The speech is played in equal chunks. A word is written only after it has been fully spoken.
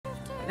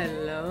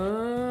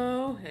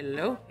Hello,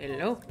 hello,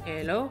 hello,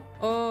 hello.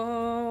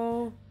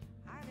 Oh,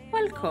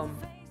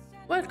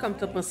 welcome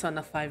to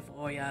Persona 5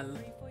 Royal.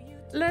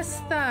 Last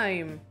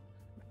time,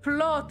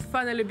 plot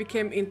finally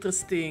became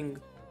interesting.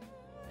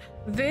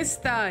 This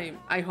time,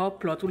 I hope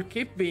plot will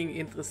keep being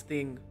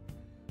interesting.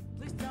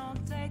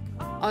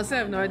 Honestly, I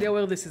have no idea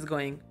where this is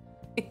going.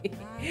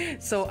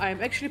 So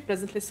I'm actually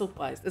pleasantly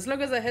surprised. As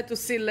long as I had to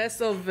see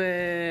less of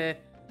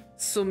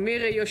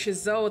Sumire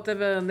Yoshizawa,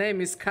 whatever her name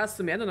is,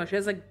 Kasumi, I don't know, she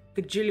has like a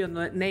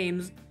gajillion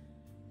names.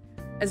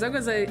 As long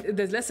as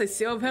the less I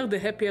see of her, the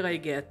happier I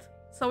get.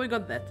 So we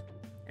got that.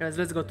 Anyways,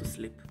 let's go to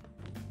sleep.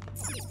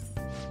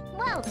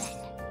 Well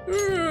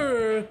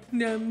then.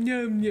 Yum,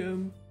 yum,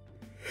 yum.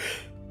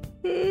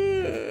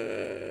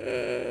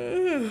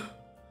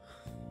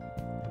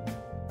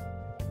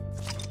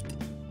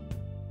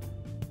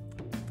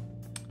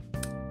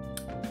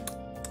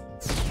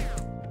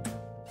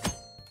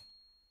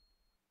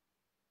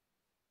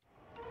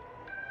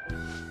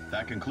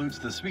 That concludes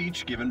the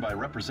speech given by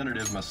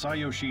Representative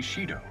Masayoshi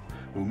Shido,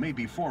 who may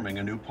be forming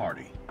a new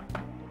party.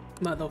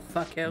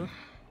 Motherfucker.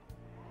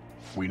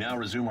 We now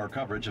resume our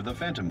coverage of the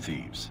Phantom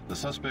Thieves, the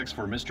suspects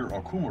for Mr.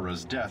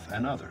 Okumura's death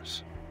and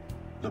others.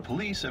 The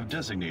police have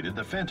designated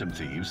the Phantom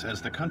Thieves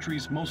as the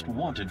country's most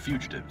wanted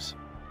fugitives,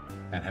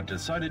 and have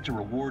decided to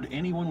reward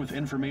anyone with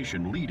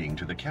information leading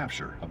to the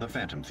capture of the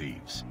Phantom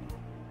Thieves.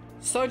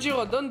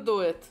 Sojiro, don't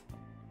do it.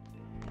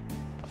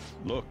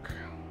 Look.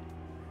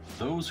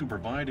 Those who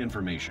provide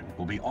information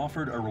will be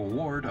offered a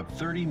reward of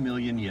 30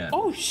 million yen.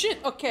 Oh shit,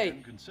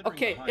 okay.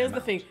 Okay, here's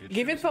the thing.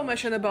 Give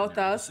information about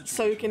us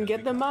so you can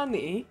get the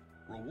money.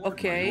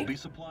 Okay.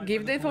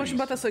 Give the information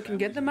about us so you can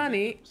get the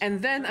money, and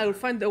then I will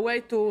find a way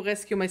to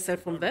rescue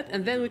myself from that,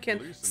 and then we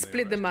can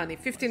split the money.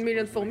 15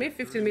 million for me,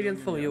 15 million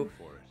for you.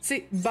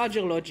 See,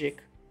 badger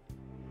logic.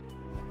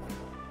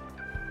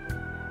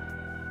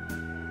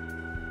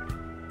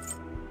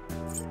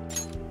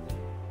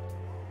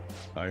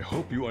 I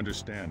hope you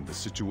understand the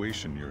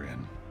situation you're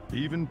in.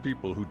 Even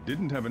people who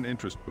didn't have an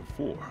interest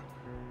before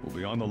will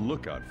be on the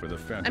lookout for the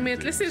Phantom. I mean,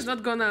 at least he's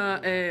not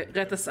gonna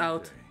rat us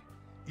out.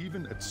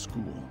 Even at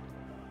school.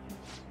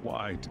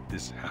 Why did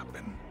this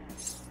happen?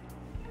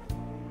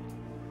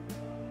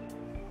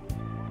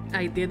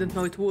 I didn't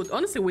know it would.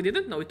 Honestly, we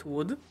didn't know it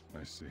would.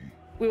 I see.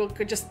 We were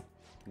just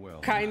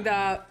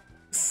kinda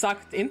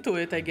sucked into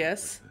it, I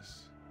guess.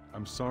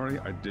 I'm sorry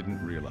I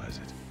didn't realize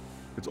it.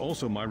 It's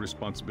also my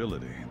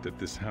responsibility that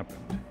this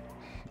happened.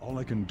 All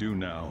I can do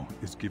now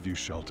is give you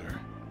shelter.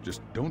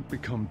 Just don't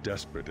become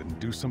desperate and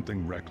do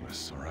something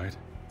reckless, all right?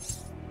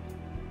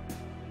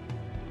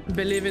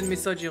 Believe in me,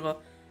 Sojiro.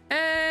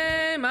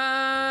 Hey,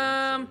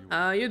 Mom!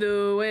 How you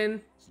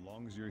doing? As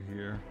long as you're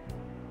here,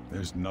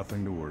 there's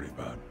nothing to worry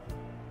about.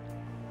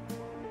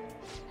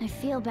 I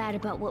feel bad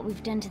about what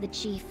we've done to the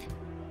chief.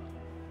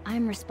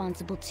 I'm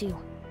responsible too.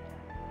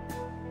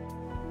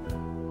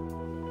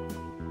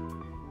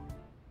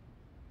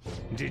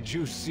 Did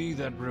you see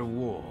that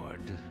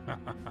reward?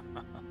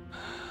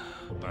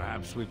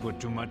 Perhaps we put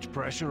too much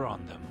pressure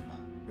on them.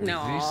 With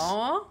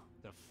No.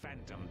 This, the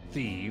Phantom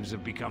Thieves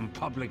have become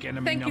public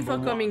enemy Thank you for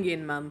number coming one.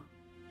 in, Mom.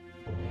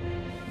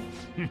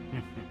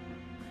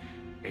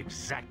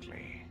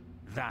 Exactly.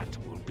 That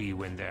will be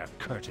when their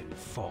curtain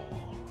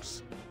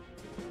falls.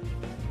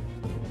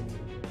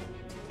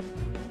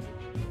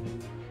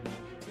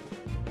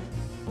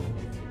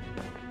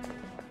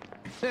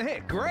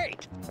 Hey,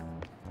 great!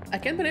 I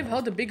can't believe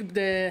how big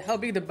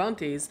the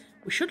bounty is.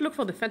 We should look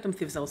for the Phantom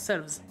Thieves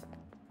ourselves.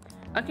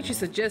 Akichi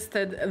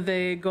suggested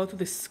they go to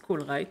this school,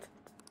 right?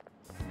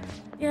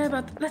 Yeah,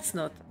 but let's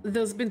not.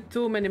 There's been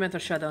too many mental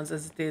shutdowns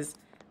as it is.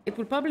 It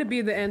will probably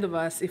be the end of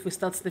us if we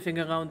start sniffing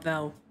around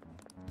now.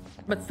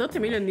 But 30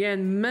 million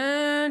yen,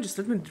 man, just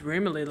let me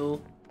dream a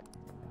little.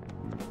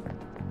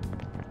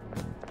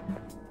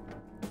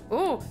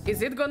 Oh,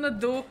 is it gonna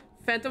do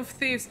Phantom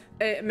Thieves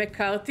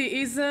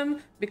McCarthyism?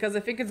 Because I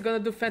think it's gonna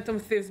do Phantom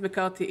Thieves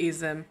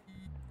McCarthyism.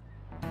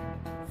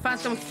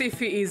 Phantom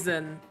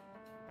Thiefyism.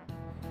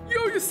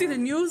 Yo, you see the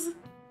news?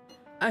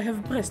 I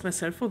have braced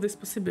myself for this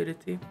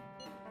possibility.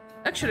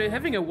 Actually,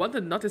 having a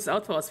wanted notice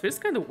out for us feels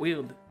kind of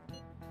weird.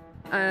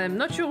 I'm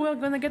not sure we're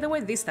gonna get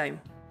away this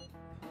time.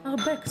 Our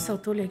backs are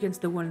totally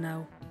against the wall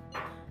now.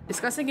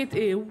 Discussing it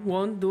here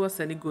won't do us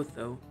any good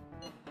though.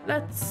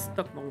 Let's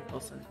talk more in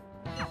person.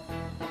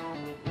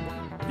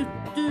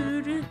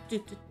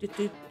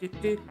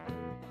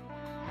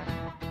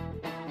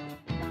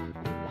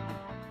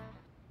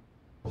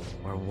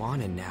 We're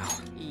wanted now.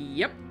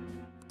 Yep.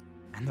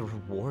 And the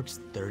reward's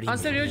 30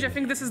 Honestly, million. I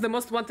think this is the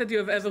most wanted you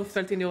have ever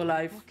felt in your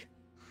life.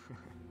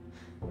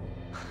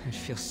 It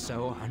feels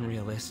so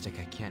unrealistic,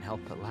 I can't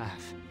help but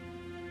laugh.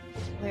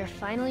 We're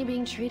finally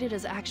being treated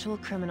as actual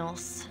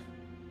criminals.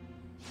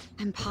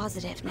 I'm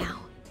positive now.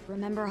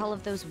 Remember all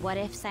of those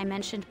what-ifs I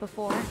mentioned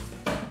before?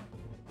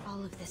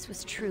 All of this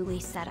was truly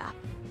set up.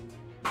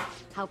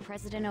 How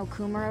President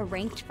Okumura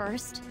ranked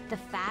first, the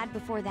Fad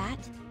before that,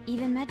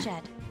 even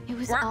Medjed. It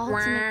was all to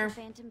make the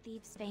Phantom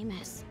Thieves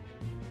famous.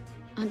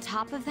 On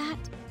top of that,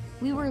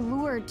 we were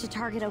lured to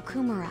target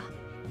Okumura.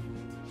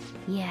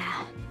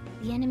 Yeah,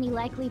 the enemy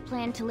likely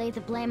planned to lay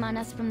the blame on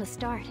us from the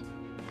start,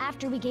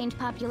 after we gained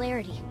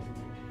popularity.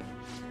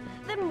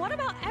 Then what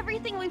about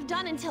everything we've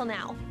done until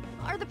now?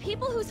 Are the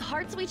people whose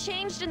hearts we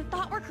changed and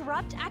thought were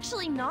corrupt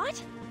actually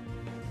not?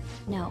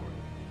 No,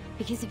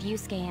 because of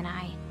Yusuke and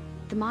I,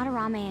 the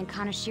Madarame and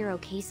Kaneshiro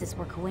cases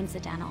were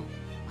coincidental.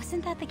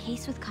 Wasn't that the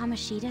case with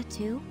Kamoshida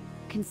too?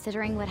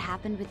 Considering what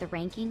happened with the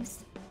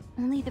rankings,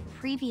 only the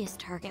previous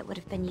target would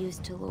have been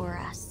used to lure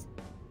us.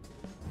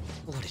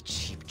 What a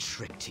cheap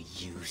trick to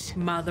use.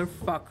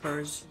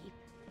 Motherfuckers.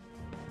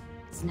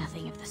 It's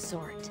nothing of the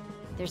sort.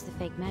 There's the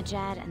fake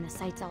Medjed and the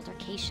site's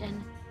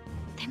altercation.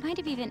 They might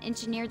have even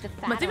engineered the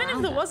fact. But even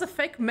if there was a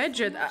fake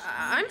Medjed,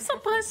 I'm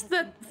surprised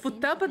that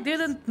Futaba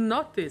didn't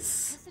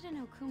notice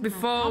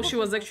before she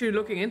was actually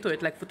looking into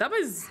it. Like, Futaba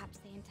is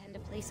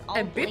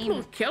a bit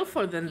more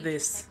careful than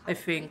this, I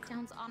think.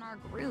 On our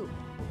group.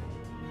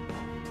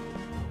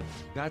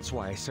 That's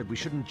why I said we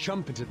shouldn't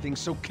jump into things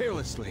so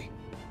carelessly.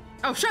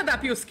 Oh, shut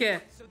up,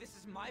 Yusuke! So this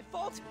is my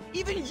fault?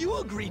 Even you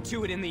agreed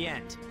to it in the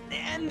end.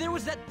 And there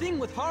was that thing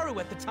with Haru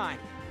at the time.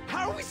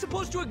 How are we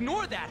supposed to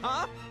ignore that,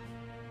 huh?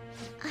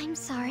 I'm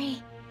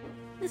sorry.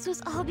 This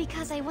was all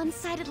because I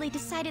one-sidedly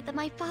decided that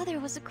my father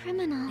was a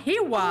criminal. He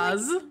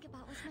was.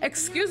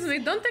 Excuse me,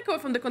 don't take away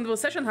from the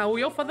conversation how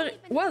your father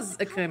was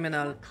a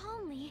criminal.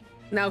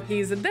 Now he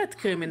is a dead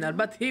criminal,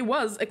 but he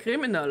was a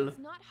criminal. It's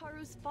not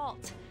Haru's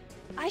fault.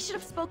 I should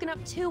have spoken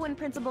up too when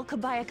Principal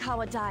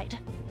Kobayakawa died.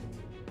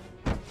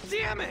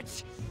 Damn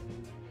it!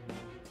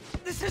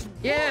 This is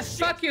Yeah, bullshit.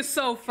 fuck you,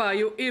 Sofa,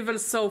 you evil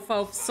Sofa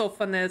of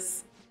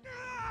Sofaness.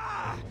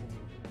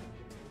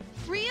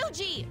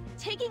 Ryuji,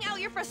 taking out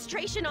your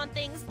frustration on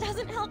things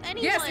doesn't help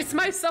anyone. Yes, it's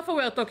my Sofa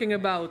we're talking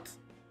about.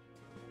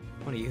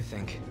 What do you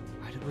think?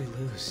 Why did we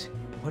lose?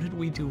 What did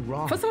we do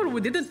wrong? First of all,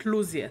 we didn't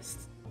lose yet.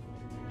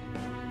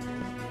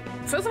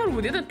 First of all,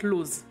 we didn't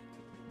lose.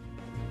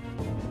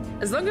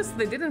 As long as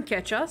they didn't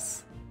catch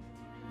us,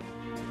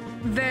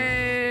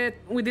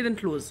 we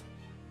didn't lose.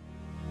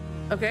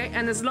 Okay?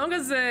 And as long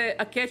as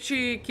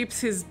Akechi keeps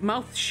his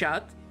mouth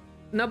shut,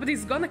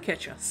 nobody's gonna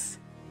catch us.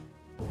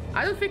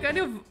 I don't think any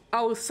of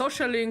our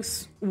social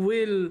links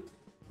will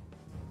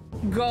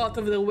go out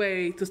of their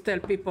way to tell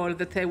people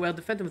that they were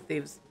the Phantom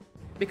Thieves.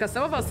 Because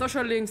some of our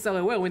social links are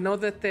aware. We know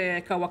that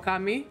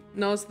Kawakami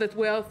knows that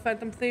we are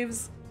Phantom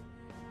Thieves.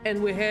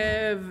 And we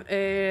have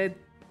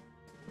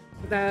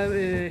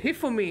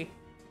Hifumi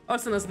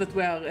also knows that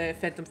we are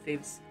Phantom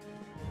Thieves.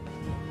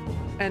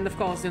 And of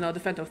course, you know,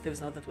 the Phantom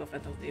Thieves know that we're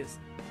Phantom Thieves.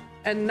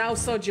 And now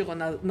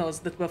Sojiro knows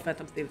that we're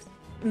Phantom Thieves.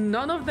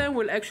 None of them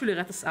will actually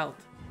rat us out.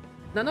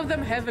 None of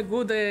them have a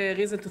good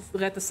reason to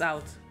rat us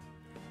out.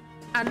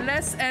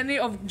 Unless any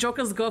of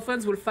Joker's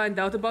girlfriends will find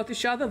out about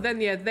each other, then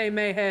yeah, they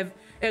may have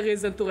a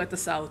reason to rat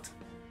us out.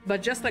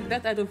 But just like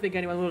that, I don't think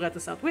anyone will rat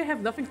us out. We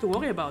have nothing to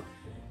worry about.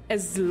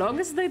 As long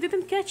as they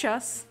didn't catch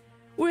us,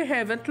 we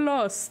haven't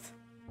lost.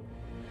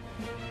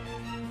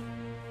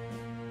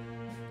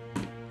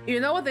 You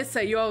know what they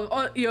say, you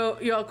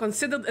are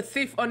considered a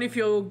thief only if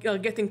you are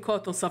getting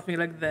caught or something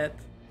like that.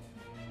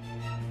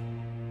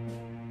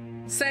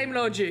 Same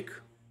logic.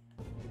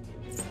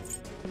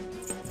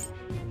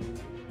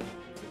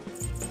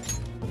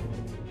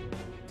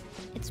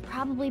 It's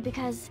probably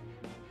because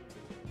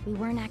we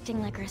weren't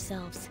acting like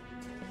ourselves.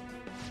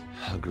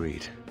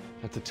 Agreed.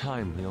 At the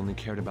time, we only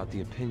cared about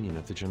the opinion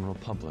of the general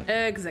public.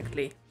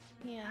 Exactly.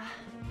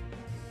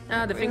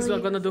 Yeah. The things we're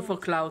gonna do for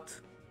clout.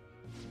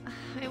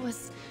 I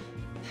was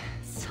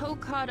so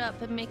caught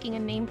up in making a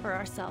name for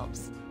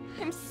ourselves.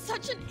 I'm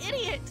such an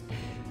idiot!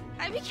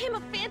 I became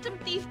a phantom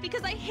thief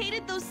because I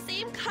hated those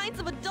same kinds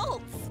of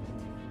adults!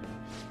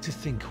 To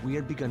think we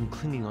had begun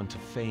clinging onto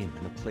fame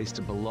and a place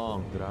to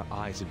belong, that our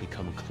eyes had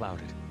become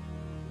clouded.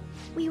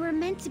 We were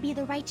meant to be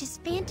the righteous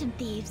phantom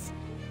thieves,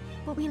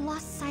 but we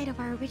lost sight of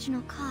our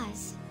original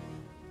cause.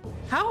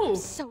 How? I'm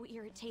so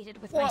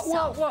irritated with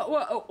myself.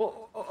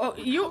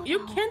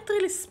 You can't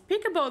really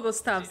speak about those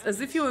stuffs as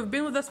if you have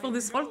been with us for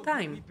this whole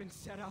time. We've been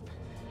set up,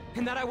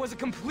 and that I was a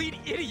complete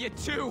idiot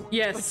too.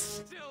 Yes.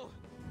 But still,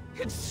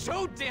 it's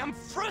so damn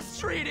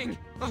frustrating.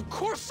 Of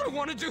course I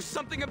want to do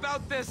something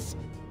about this.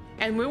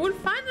 And we will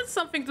find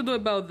something to do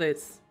about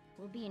this.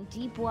 We'll be in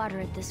deep water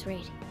at this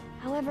rate.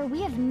 However,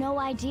 we have no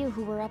idea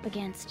who we're up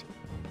against,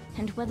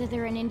 and whether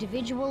they're an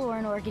individual or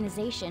an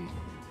organization.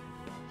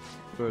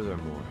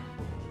 Furthermore,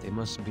 they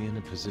must be in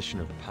a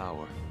position of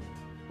power,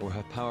 or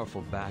have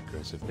powerful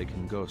backers if they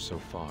can go so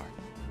far.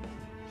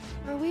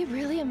 Are we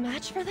really a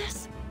match for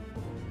this?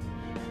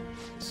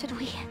 Should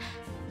we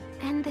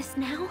end this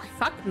now?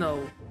 Fuck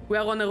no. We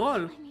are on a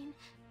roll. I mean,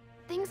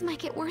 things might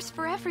get worse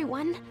for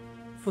everyone.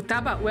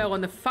 Futaba, we are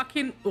on a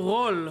fucking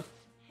roll.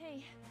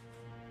 Hey,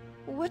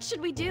 what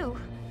should we do?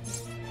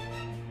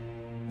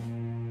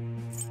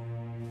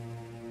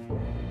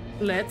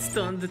 Let's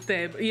turn the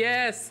table.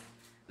 Yes!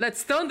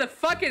 Let's turn the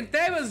fucking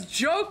tables,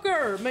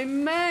 Joker! My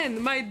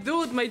man, my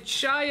dude, my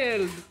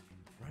child!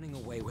 Running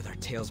away with our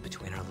tails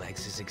between our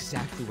legs is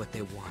exactly what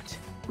they want.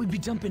 We'd be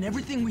dumping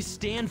everything we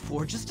stand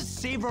for just to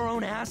save our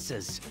own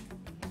asses.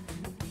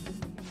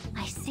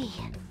 I see.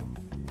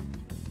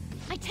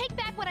 I take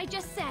back what I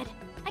just said.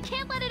 I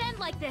can't let it end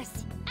like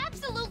this.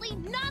 Absolutely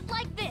not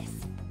like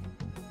this.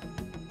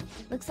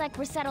 Looks like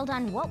we're settled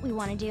on what we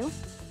want to do.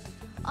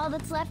 All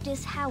that's left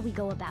is how we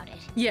go about it.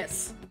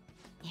 Yes.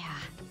 Yeah.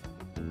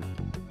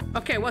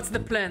 Okay, what's the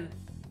plan?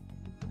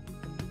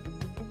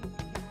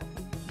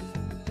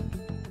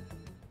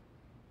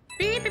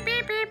 Beep, beep,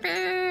 beep, beep,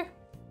 beep.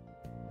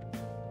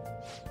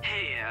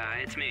 Hey,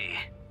 it's me.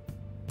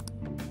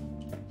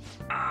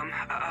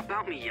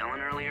 About me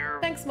yelling earlier.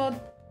 Thanks, Mod.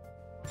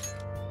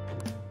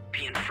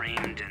 Being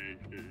framed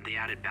and the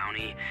added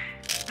bounty.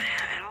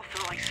 It all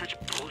felt like such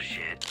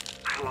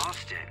bullshit. I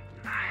lost it.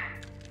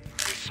 I'm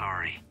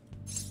sorry.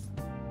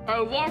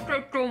 I want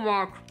it too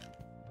much.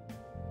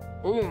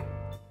 Ooh.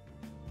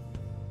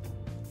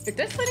 It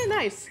tastes really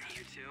nice.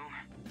 You too?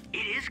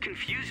 It is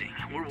confusing.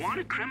 We're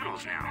wanted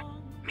criminals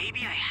now.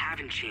 Maybe I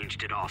haven't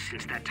changed at all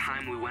since that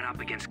time we went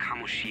up against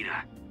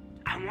Kamoshida.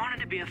 I wanted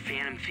to be a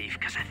phantom thief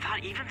because I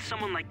thought even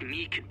someone like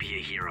me could be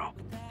a hero.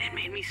 It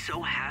made me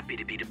so happy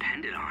to be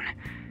depended on.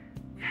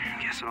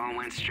 Guess it all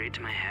went straight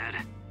to my head.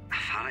 I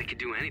thought I could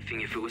do anything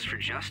if it was for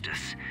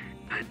justice,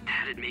 but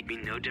that'd make me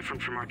no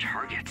different from our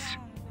targets.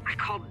 I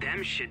called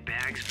them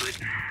shitbags, but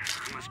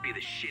I must be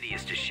the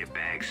shittiest of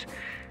shitbags.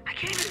 I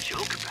can't even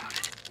joke about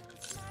it.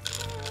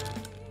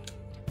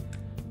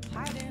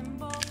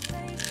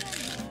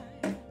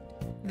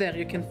 There,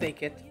 you can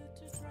fake it.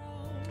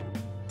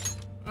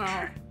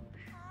 Oh.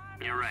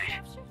 You're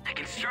right. I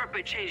can start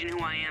by changing who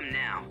I am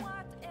now.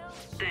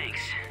 Thanks.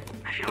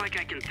 I feel like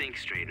I can think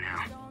straight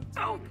now.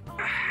 Oh,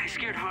 I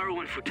scared Haru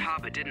and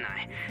Futaba, didn't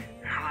I?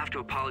 I'll have to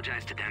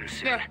apologize to them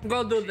soon. Yeah,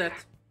 go do that.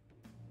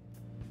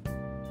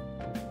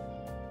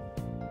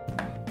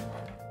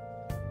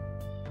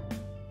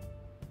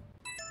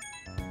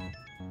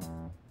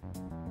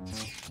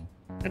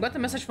 I got a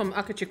message from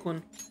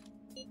Akechi-kun.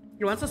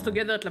 He wants us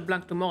together at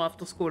LeBlanc tomorrow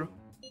after school.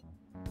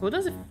 Who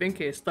does he think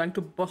he is, trying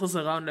to boss us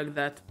around like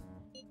that?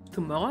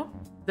 Tomorrow?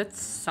 That's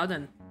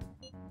sudden.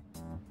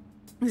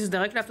 This is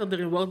directly after the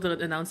reward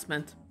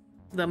announcement.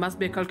 There must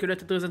be a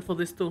calculated reason for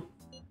this too.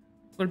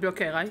 We'll be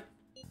okay, right?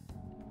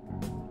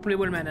 We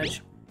will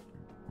manage.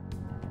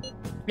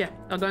 Yeah,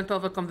 we're going to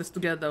overcome this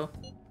together.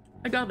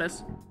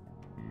 Regardless,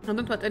 I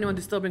don't want anyone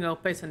disturbing our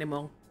pace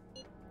anymore.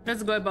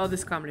 Let's go about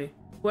this calmly.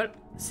 Well,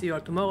 see you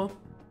all tomorrow.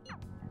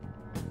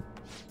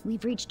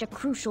 We've reached a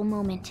crucial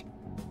moment.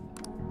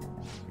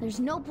 There's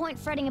no point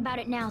fretting about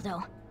it now,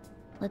 though.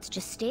 Let's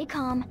just stay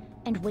calm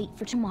and wait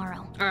for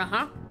tomorrow.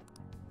 Uh-huh.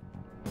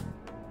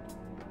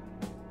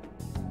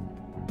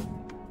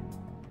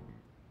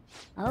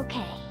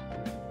 Okay.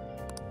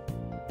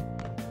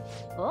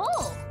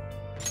 Oh!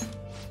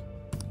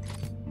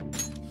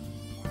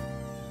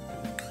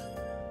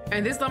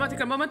 In this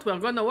dramatical moment, we're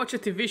gonna watch a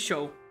TV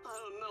show. I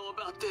don't know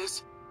about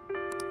this.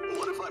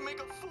 What if I make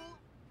a fool?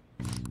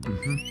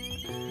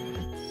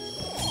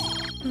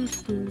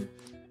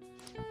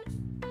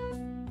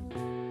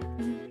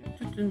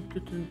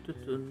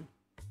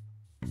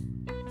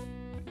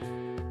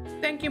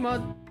 Thank you,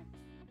 Mod.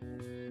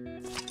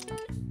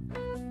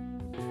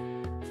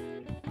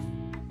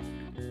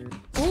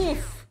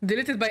 Oof!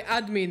 Deleted by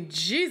admin.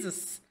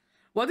 Jesus!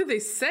 What did they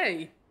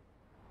say?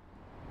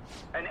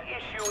 An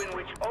issue in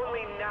which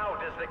only now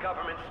does the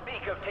government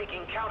speak of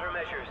taking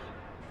countermeasures.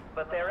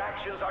 But their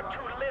actions are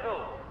too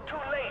little,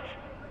 too late.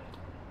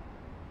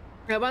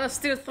 I wanna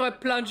still throw a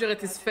plunger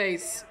at his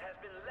face. Has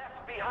been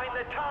left behind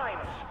the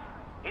times.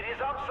 It is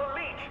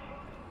obsolete.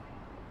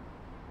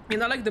 You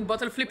know, like the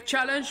bottle flip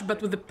challenge,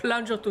 but with the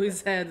plunger to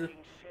his head.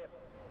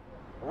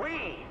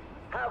 We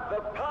have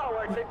the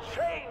power to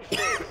change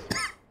this.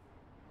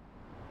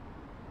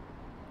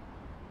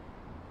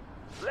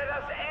 Let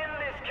us end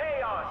this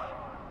chaos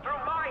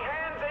through my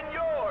hands and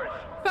yours.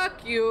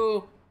 Fuck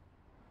you.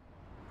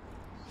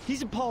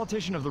 He's a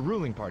politician of the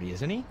ruling party,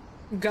 isn't he?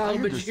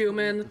 Garbage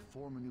human. To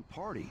form a new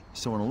party,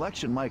 so an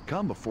election might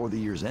come before the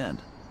year's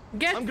end.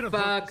 Get I'm gonna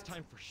fucked. vote this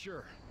time for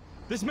sure.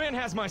 This man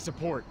has my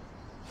support.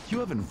 You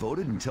haven't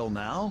voted until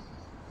now?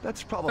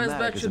 That's problematic.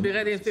 First batch should be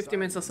ready in 50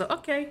 minutes or so.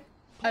 Okay.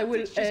 I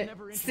will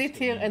sit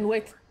here and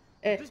wait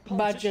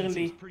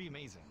badgerly. Pretty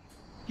amazing.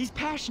 He's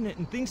passionate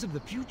and thinks of the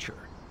future.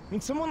 I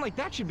mean, someone like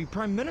that should be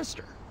prime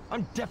minister.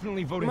 I'm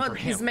definitely voting for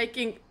him. He's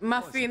making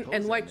muffin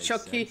and white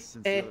chocolate.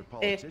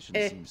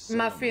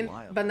 Muffin,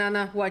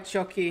 banana, white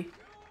chocolate,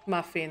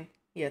 muffin.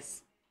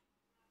 Yes.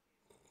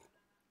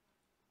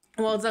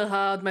 Words are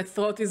hard. My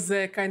throat is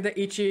kinda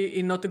itchy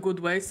in not a good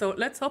way. So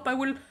let's hope I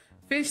will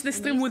finish the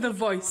stream with a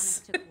voice.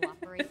 To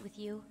cooperate with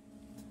you,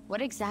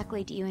 what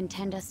exactly do you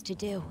intend us to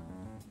do?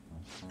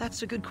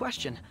 That's a good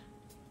question.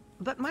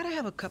 But might I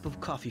have a cup of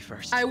coffee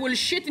first? I will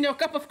shit in your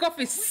cup of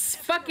coffee.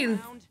 Fucking.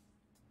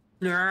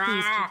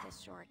 Please keep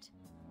this short.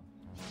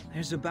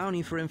 There's a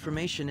bounty for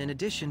information in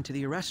addition to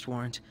the arrest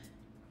warrant.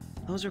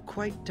 Those are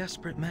quite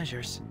desperate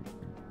measures.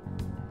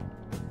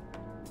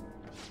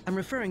 I'm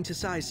referring to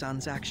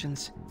Sai-san's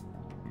actions.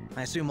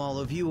 I assume all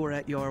of you are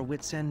at your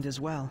wits' end as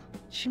well.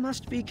 She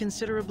must be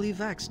considerably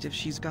vexed if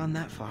she's gone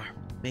that far.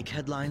 Make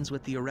headlines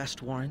with the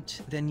arrest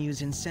warrant, then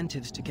use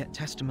incentives to get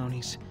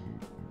testimonies.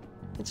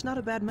 It's not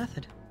a bad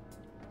method.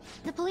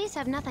 The police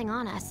have nothing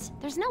on us.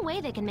 There's no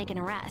way they can make an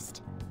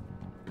arrest.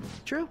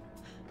 True.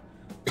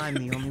 I'm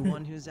the only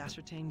one who's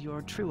ascertained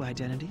your true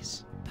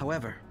identities.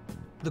 However,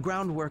 the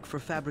groundwork for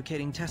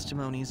fabricating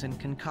testimonies and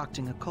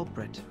concocting a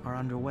culprit are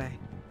underway.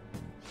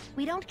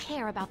 We don't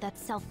care about that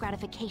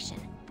self-gratification.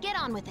 Get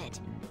on with it.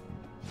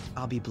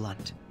 I'll be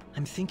blunt.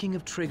 I'm thinking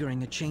of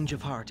triggering a change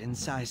of heart in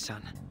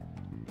Sai-san.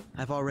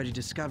 I've already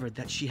discovered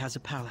that she has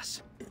a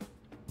palace.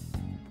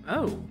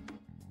 Oh.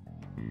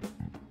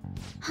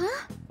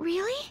 Huh?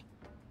 Really?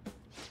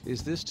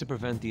 Is this to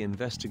prevent the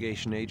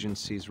investigation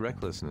agency's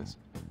recklessness?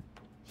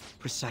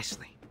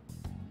 Precisely.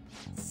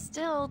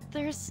 Still,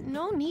 there's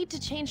no need to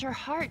change her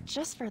heart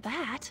just for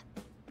that.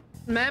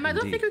 Ma'am, I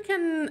don't think we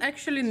can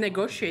actually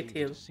negotiate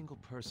here. A single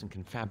person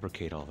can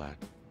fabricate all that.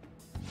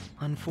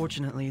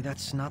 Unfortunately,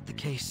 that's not the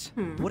case.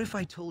 What if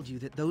I told you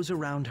that those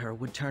around her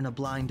would turn a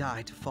blind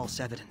eye to false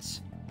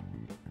evidence?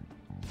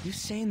 You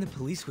saying the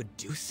police would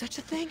do such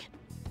a thing?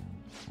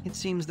 It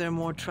seems they're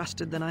more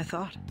trusted than I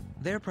thought.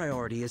 Their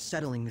priority is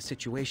settling the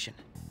situation.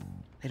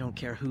 They don't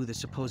care who the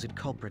supposed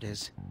culprit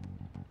is.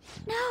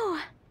 No!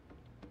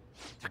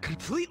 They're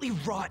completely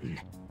rotten!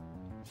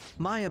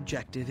 My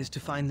objective is to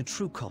find the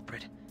true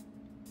culprit.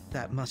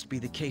 That must be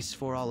the case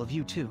for all of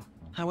you too.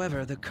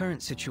 However, the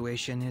current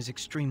situation is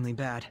extremely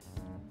bad.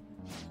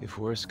 If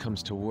worst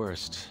comes to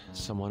worst,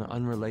 someone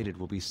unrelated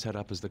will be set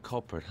up as the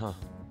culprit, huh?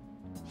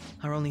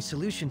 Our only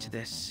solution to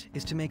this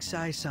is to make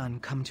Sai-san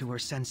come to her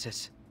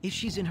senses. If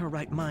she's in her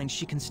right mind,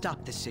 she can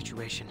stop this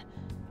situation.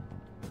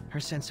 Her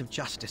sense of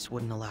justice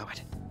wouldn't allow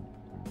it.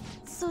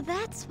 So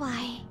that's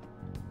why...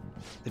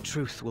 The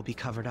truth will be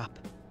covered up,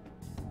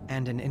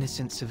 and an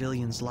innocent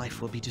civilian's life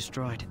will be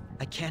destroyed.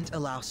 I can't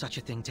allow such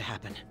a thing to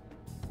happen.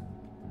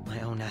 My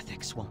own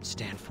ethics won't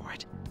stand for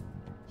it.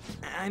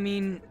 I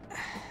mean...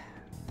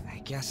 I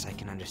guess I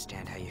can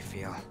understand how you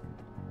feel.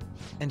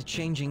 And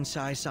changing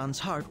Sai-san's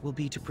heart will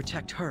be to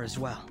protect her as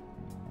well.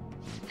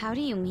 How do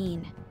you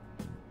mean?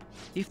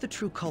 If the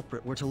true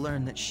culprit were to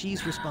learn that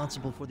she's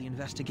responsible for the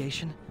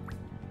investigation,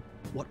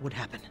 what would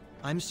happen?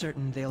 I'm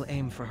certain they'll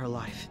aim for her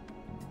life.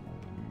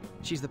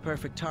 She's the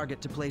perfect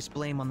target to place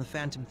blame on the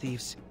Phantom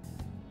Thieves.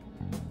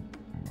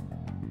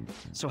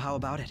 So how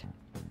about it?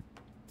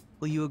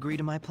 Will you agree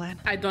to my plan?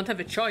 I don't have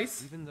a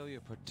choice. Even though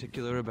you're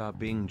particular about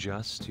being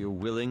just, you're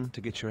willing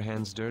to get your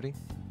hands dirty?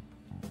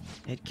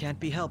 It can't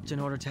be helped in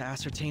order to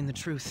ascertain the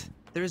truth.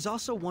 There is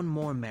also one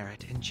more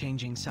merit in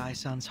changing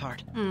Sai-san's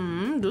heart.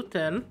 Do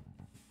tell.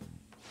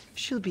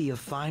 She'll be a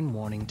fine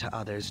warning to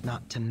others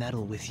not to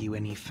meddle with you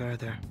any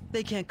further.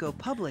 They can't go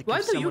public. Why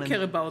if do you someone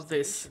care about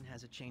this?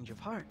 Has a change of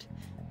heart.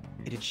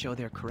 It'd show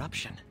their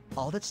corruption.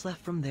 All that's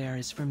left from there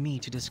is for me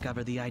to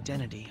discover the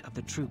identity of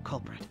the true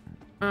culprit.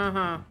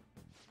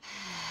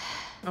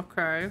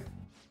 Okay.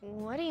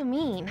 What do you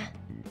mean?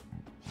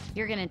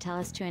 You're gonna tell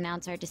us to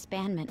announce our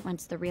disbandment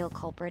once the real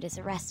culprit is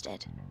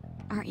arrested,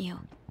 aren't you?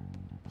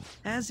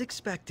 As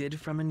expected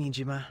from a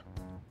Nijima.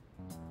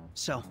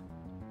 So,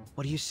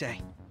 what do you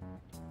say?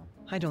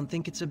 I don't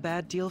think it's a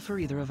bad deal for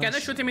either of us. Can I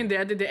shoot him in the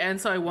head at the end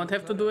so I won't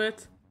have to do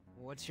it?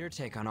 What's your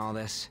take on all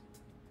this?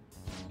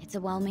 It's a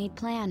well-made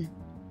plan.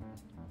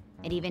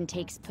 It even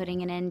takes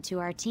putting an end to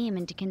our team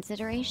into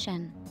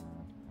consideration.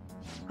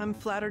 I'm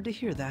flattered to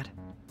hear that.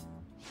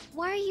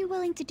 Why are you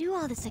willing to do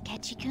all this,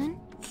 Akechi-kun?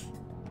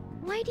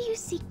 Why do you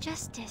seek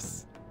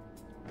justice?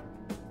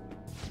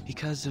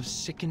 Because of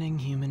sickening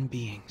human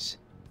beings.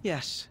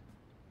 Yes.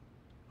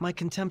 My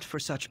contempt for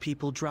such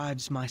people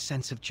drives my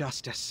sense of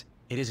justice.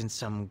 It isn't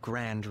some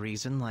grand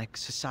reason like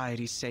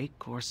society's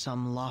sake or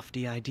some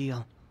lofty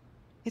ideal.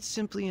 It's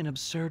simply an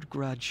absurd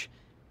grudge.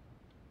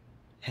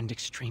 And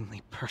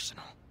extremely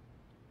personal.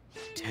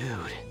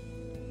 Dude.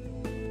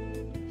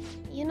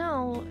 You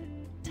know,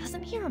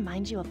 doesn't he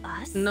remind you of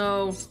us?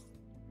 No.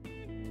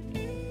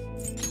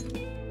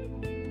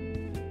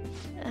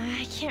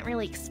 I can't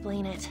really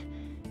explain it.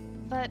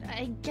 But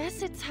I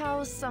guess it's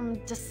how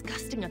some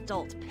disgusting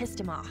adult pissed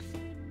him off.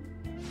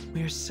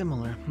 We're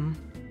similar,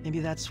 Maybe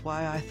that's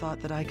why I thought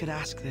that I could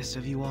ask this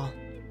of you all.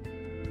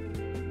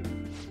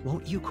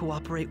 Won't you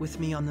cooperate with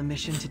me on the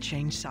mission to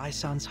change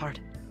Sai-san's heart?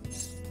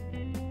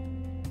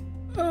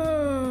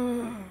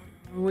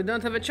 We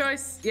don't have a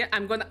choice. Yeah,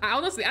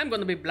 honestly, I'm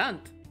gonna be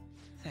blunt.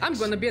 Thanks. I'm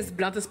gonna be as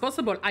blunt as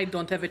possible. I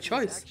don't have a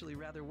choice. I'm actually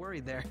rather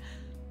worried there.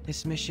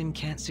 This mission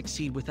can't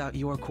succeed without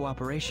your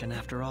cooperation,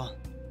 after all.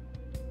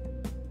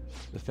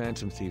 The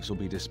Phantom Thieves will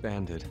be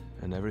disbanded,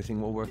 and everything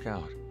will work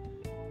out.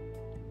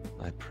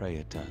 I pray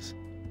it does.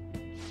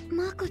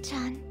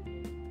 Mako-chan.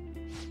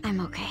 I'm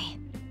okay.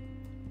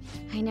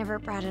 I never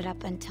brought it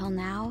up until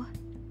now,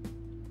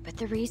 but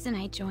the reason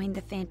I joined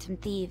the Phantom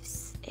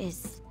Thieves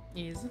is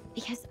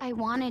because I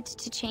wanted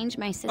to change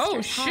my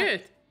sister's heart. Oh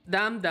shit!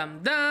 Dum.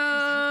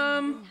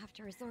 I didn't have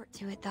to resort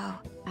to it though.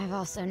 I've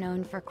also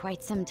known for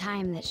quite some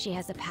time that she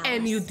has a palace.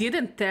 And you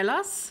didn't tell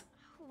us?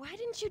 Why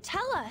didn't you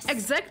tell us?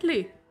 Exactly.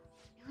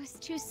 It was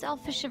too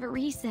selfish of a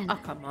reason. Oh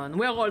come on,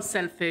 we're all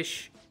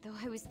selfish. Though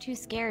I was too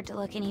scared to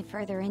look any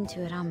further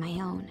into it on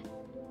my own.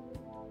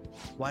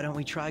 Why don't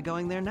we try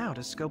going there now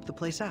to scope the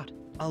place out?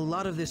 A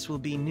lot of this will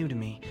be new to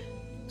me,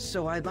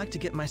 so I'd like to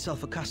get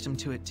myself accustomed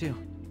to it too.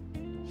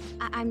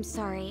 I'm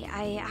sorry,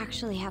 I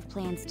actually have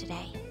plans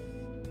today.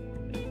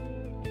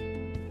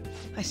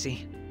 I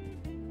see.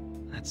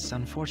 That's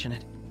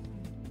unfortunate.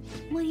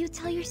 Will you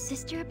tell your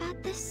sister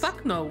about this?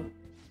 Fuck no.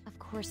 Of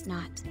course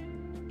not.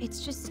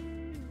 It's just...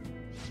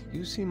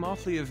 You seem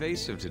awfully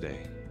evasive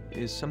today.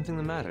 Is something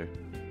the matter?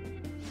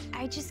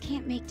 I just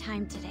can't make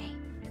time today.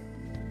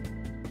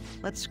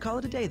 Let's call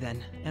it a day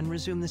then, and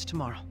resume this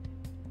tomorrow.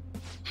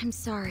 I'm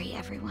sorry,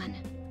 everyone.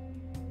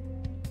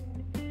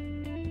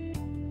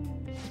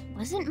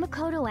 Wasn't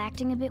Makoto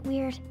acting a bit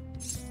weird?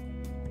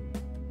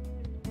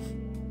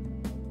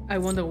 I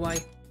wonder why.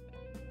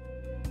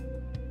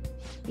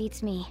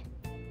 Beats me.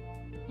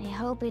 I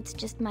hope it's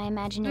just my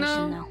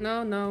imagination,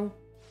 though. No.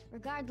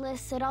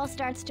 Regardless, it all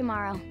starts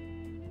tomorrow.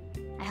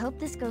 I hope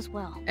this goes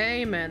well.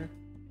 Amen.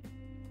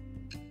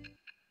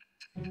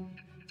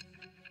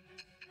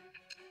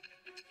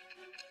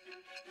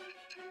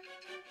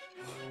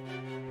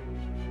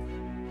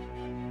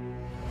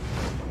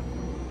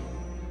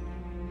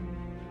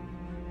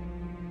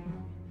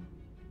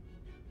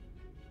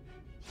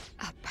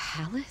 A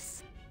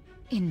palace?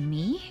 In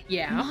me?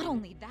 Yeah. Not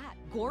only that,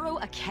 Goro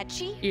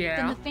Akechi? Yeah.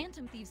 Then the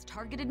Phantom Thieves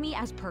targeted me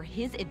as per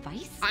his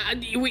advice?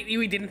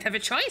 We didn't have a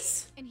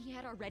choice. And he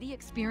had already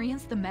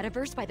experienced the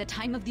metaverse by the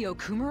time of the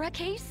Okumura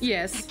case?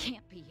 Yes. That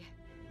can't be.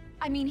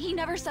 I mean, he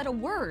never said a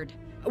word.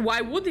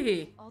 Why would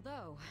he?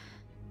 Although,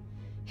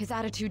 his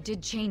attitude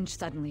did change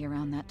suddenly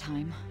around that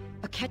time.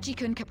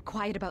 Akechi-kun kept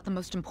quiet about the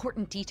most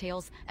important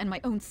details, and my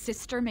own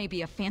sister may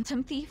be a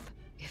Phantom Thief?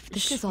 If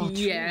this is all true,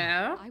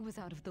 yeah. I was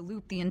out of the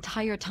loop the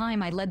entire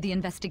time I led the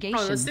investigation.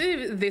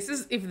 Honestly,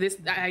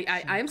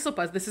 I am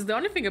surprised. This is the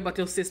only thing about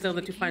your sister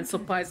that you find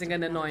surprising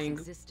and annoying.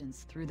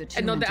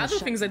 And not the other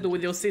things I do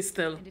with your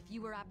sister. And if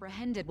you were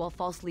apprehended while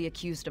falsely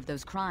accused of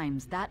those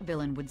crimes, that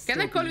villain would still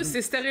Can I call you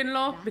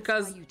sister-in-law?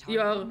 Because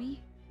you're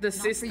the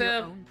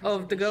sister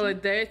of the girl I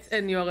date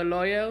and you're a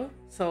lawyer.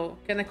 So,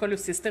 can I call you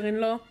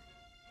sister-in-law?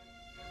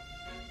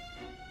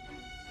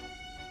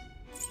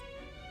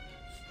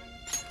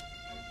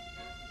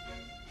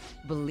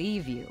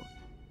 Believe you.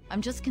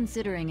 I'm just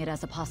considering it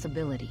as a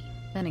possibility.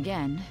 Then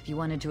again, if you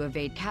wanted to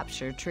evade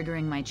capture,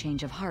 triggering my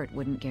change of heart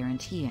wouldn't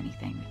guarantee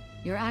anything.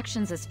 Your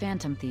actions as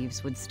Phantom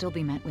Thieves would still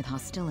be met with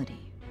hostility.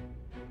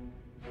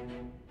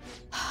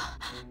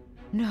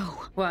 No.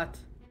 What?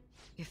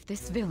 If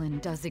this villain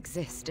does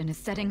exist and is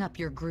setting up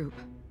your group,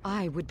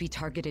 I would be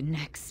targeted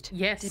next.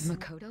 Yes. Did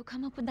Makoto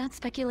come up with that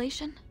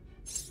speculation?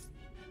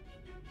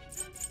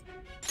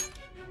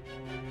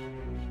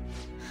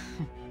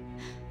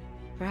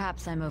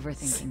 Perhaps I'm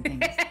overthinking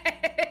things.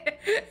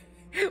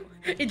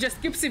 It just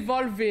keeps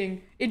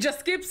evolving. It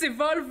just keeps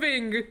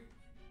evolving.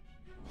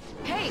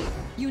 Hey,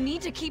 you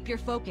need to keep your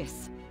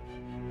focus.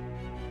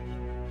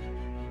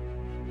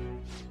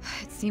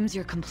 It seems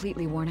you're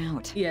completely worn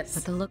out. Yes.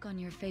 But the look on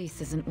your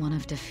face isn't one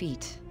of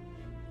defeat.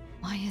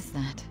 Why is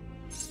that?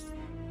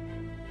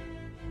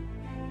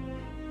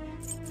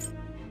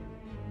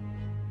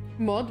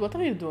 Maud, what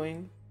are you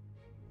doing?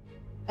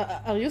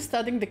 Are you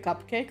studying the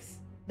cupcakes?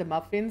 The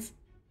muffins?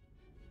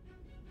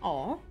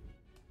 Aw.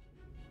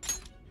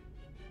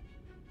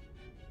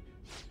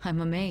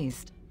 I'm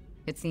amazed.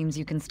 It seems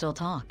you can still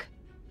talk.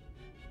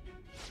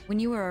 When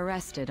you were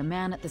arrested, a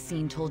man at the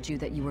scene told you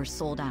that you were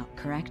sold out,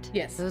 correct?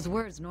 Yes. Those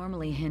words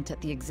normally hint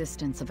at the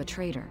existence of a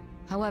traitor.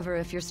 However,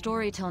 if your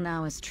story till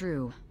now is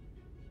true,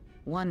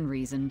 one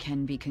reason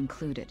can be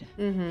concluded.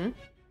 Mm-hmm.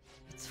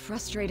 It's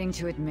frustrating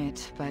to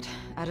admit, but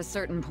at a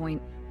certain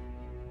point...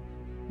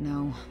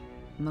 No,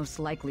 most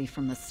likely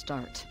from the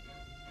start.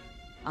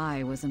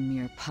 I was a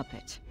mere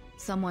puppet.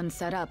 Someone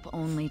set up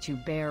only to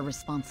bear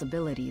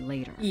responsibility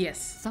later. Yes.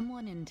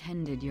 Someone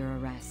intended your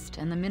arrest,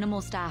 and the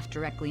minimal staff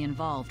directly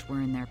involved were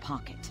in their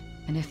pocket.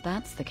 And if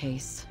that's the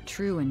case,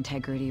 true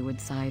integrity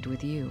would side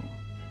with you.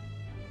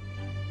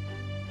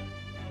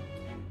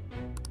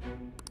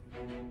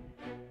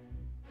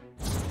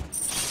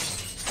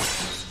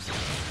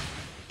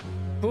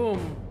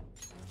 Boom.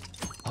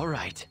 All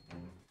right.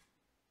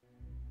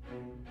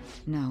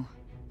 No,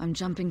 I'm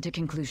jumping to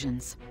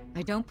conclusions.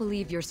 I don't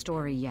believe your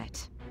story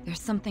yet. There's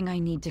something I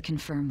need to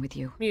confirm with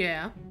you.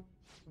 Yeah.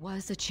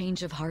 Was a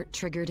change of heart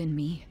triggered in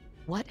me?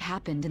 What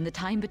happened in the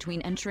time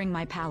between entering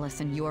my palace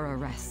and your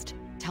arrest?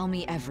 Tell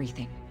me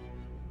everything.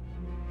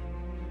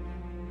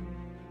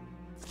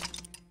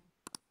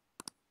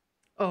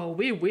 Oh,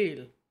 we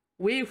will.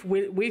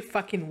 We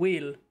fucking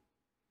will.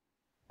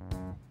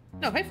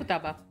 Oh, hey,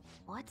 Futaba.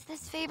 What's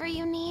this favor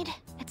you need?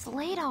 It's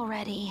late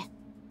already.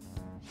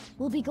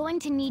 We'll be going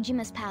to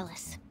Nijima's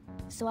palace,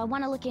 so I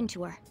want to look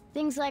into her.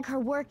 Things like her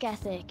work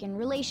ethic and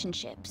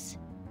relationships.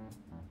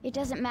 It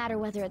doesn't matter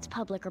whether it's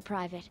public or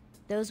private.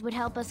 Those would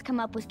help us come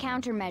up with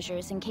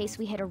countermeasures in case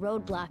we hit a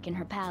roadblock in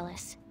her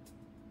palace.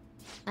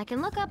 I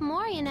can look up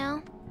more, you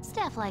know.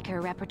 Stuff like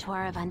her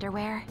repertoire of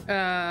underwear.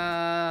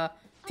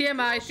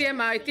 TMI.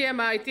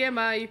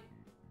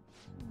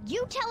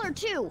 You tell her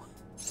too!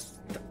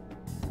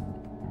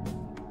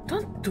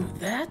 Don't do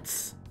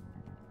that.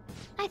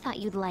 I thought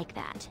you'd like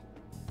that.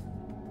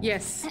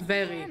 Yes,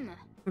 very.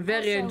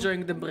 Very Also,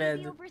 enjoying the I may bread.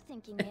 be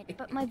overthinking it,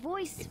 but my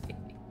voice...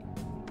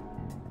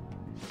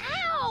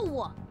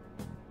 Ow!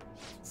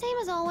 Same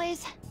as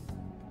always.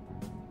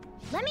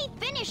 Let me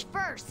finish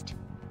first.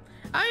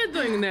 How you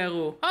doing,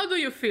 Neru? How do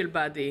you feel,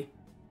 buddy?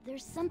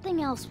 There's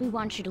something else we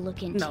want you to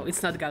look into. No,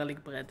 it's not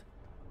garlic bread.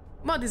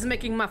 Mod is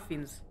making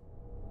muffins.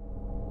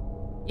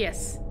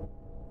 Yes.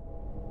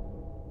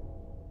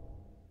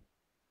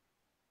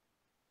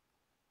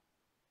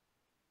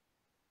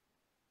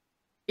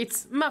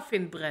 It's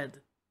muffin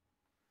bread.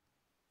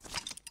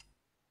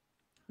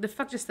 The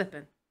fuck just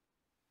happened?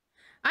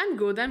 I'm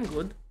good, I'm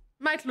good.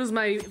 Might lose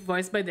my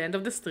voice by the end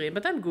of the stream,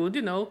 but I'm good,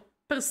 you know.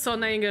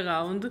 Personaing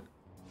around.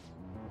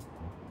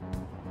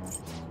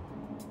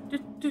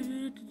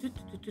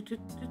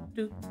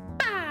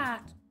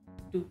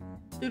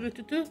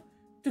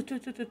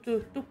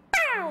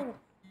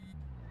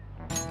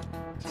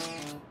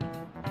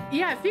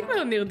 Yeah, I think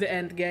we're near the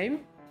end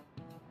game.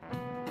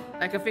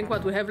 Like, I think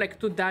what, we have like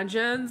 2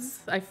 dungeons,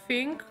 I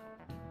think.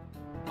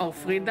 Or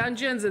 3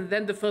 dungeons, and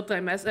then the third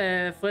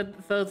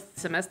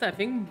semester, I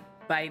think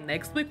by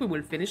next week we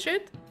will finish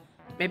it.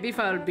 Maybe if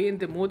I'll be in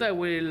the mood, I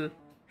will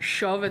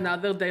shove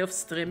another day of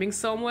streaming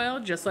somewhere,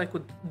 just so I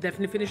could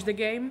definitely finish the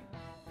game.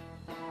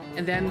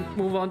 And then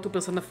move on to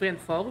Persona 3 and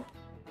 4.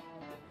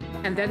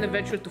 And then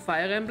eventually to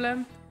Fire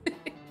Emblem.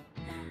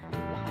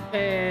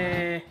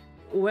 Where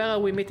are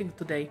we meeting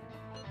today?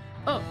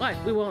 Oh, right,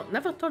 we were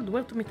never told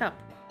where to meet up.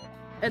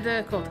 At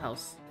the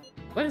courthouse.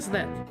 Where is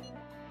that?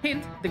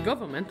 Hint, the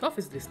government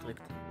office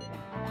district.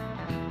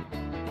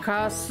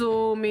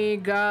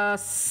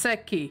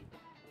 Kasumigaseki.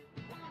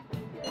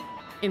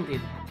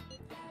 Indeed.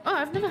 Oh,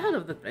 I've never heard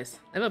of that place.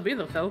 Never been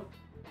there though.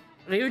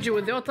 Ryuji,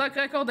 with your track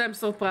record, I'm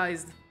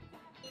surprised.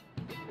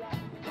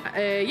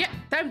 Yeah,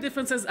 time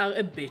differences are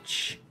a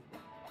bitch.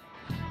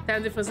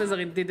 Time differences are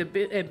indeed a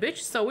bitch,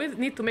 so we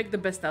need to make the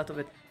best out of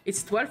it.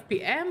 It's 12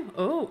 p.m?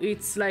 Oh,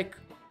 it's like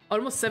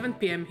almost 7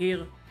 p.m.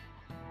 here.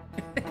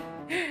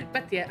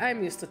 But yeah,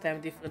 I'm used to time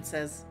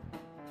differences.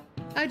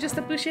 I just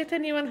appreciate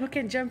anyone who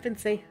can jump and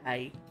say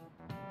hi.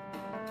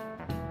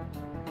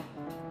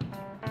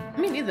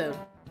 Me neither.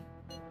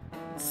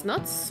 It's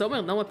not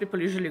somewhere normal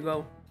people usually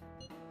go.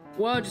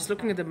 Wow, just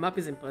looking at the map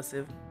is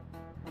impressive.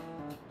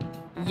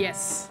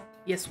 Yes.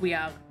 Yes, we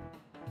are.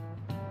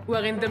 We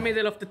are in the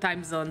middle of the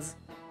time zones.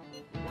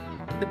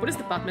 The police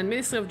department,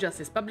 Ministry of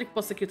Justice, Public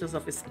Prosecutor's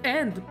Office,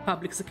 and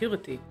Public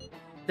Security.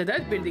 The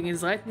Diet Building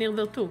is right near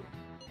there too.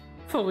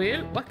 For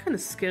real? What kind of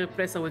scary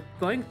place are we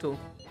going to?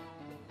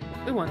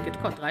 We won't get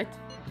caught, right?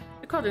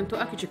 According to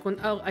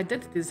Akichi-kun, our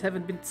identities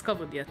haven't been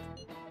discovered yet.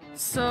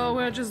 So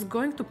we're just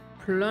going to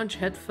plunge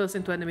headfirst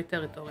into enemy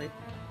territory.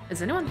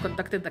 Has anyone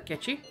contacted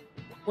Akechi?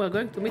 We're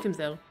going to meet him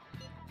there.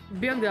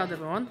 Be on guard,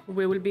 everyone.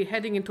 We will be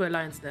heading into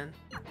Alliance then.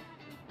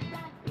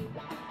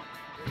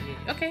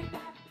 Okay.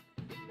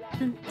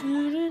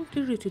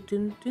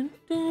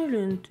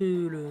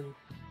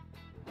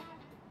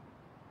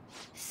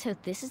 So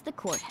this is the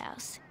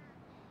courthouse.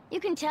 You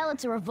can tell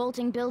it's a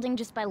revolting building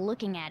just by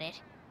looking at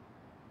it.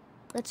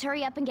 Let's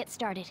hurry up and get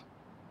started.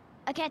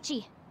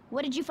 Akechi,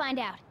 what did you find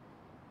out?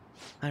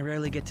 I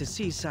rarely get to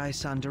see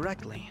Sai-san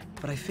directly,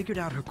 but I figured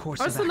out her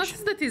course also of action.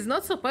 notice that he's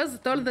not surprised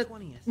at all that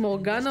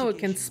Morgana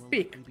can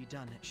speak. Will be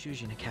done at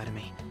Shujin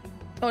Academy.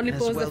 Only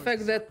proves the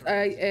fact that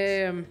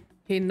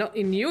he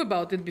knew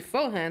about it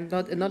beforehand,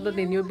 not that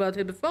he knew about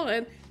it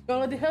beforehand. He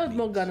already heard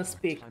Morgana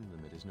speak. Time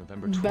limit is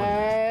November 20th.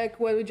 Back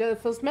when we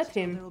just first met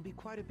him. There will be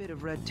quite a bit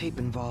of red tape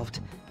involved.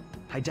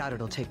 I doubt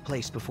it'll take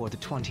place before the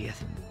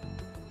 20th.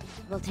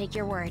 We'll take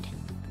your word.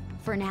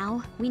 For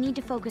now, we need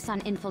to focus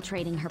on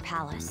infiltrating her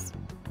palace.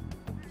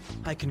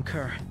 I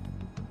concur.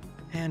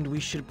 And we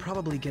should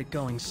probably get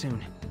going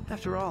soon.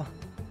 After all,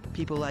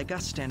 people like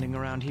us standing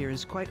around here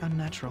is quite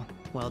unnatural.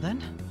 Well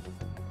then?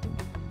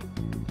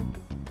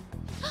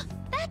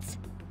 That's...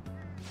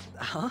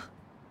 Huh?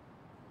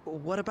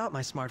 What about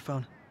my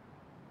smartphone?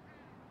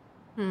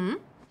 Hmm?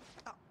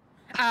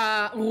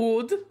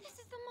 Rude. This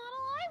is the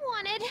model I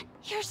wanted.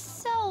 You're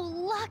so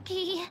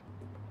lucky.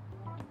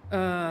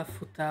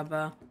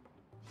 Futaba.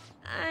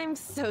 I'm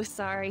so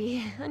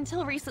sorry.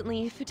 Until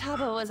recently,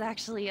 Futaba was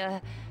actually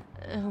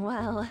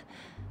well...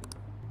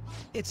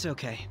 It's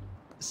okay.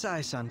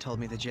 Sai-san told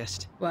me the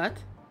gist. What?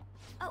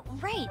 Oh,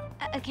 right.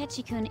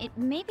 Akechi-kun, it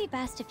may be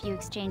best if you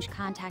exchange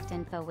contact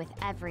info with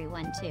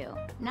everyone, too.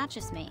 Not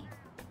just me.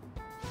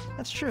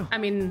 That's true. I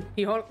mean,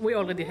 we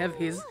already have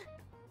his.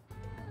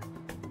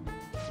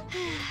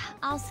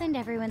 I'll send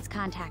everyone's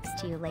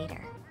contacts to you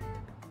later.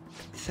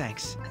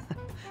 Thanks.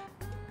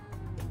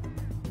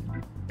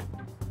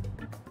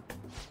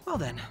 Well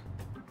then,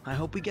 I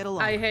hope we get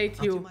along. I hate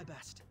I'll you. do my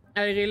best.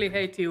 I really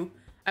hate you.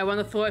 I want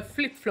to throw a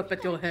flip-flop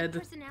at your head.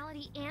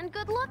 Personality and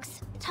good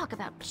looks? Talk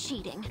about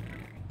cheating.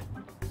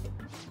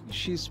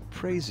 She's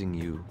praising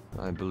you,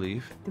 I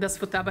believe. Does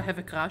Futaba have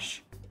a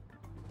crush?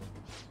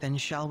 Then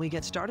shall we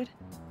get started?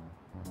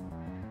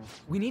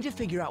 We need to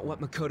figure out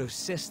what Makoto's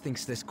sis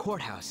thinks this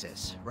courthouse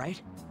is,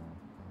 right?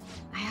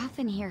 I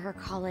often hear her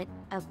call it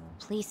a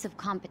place of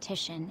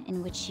competition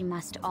in which she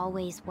must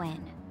always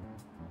win.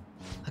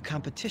 A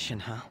competition,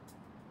 huh?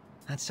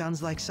 That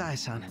sounds like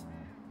Sai-san.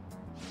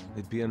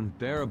 It'd be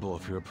unbearable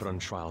if you were put on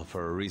trial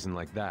for a reason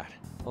like that.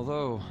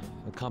 Although,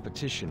 a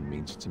competition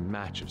means it's a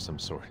match of some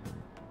sort.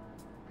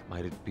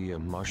 Might it be a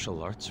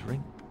martial arts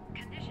ring?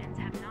 Conditions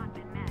have not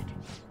been met.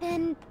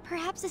 Then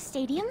perhaps a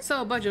stadium?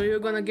 So, Badger, you're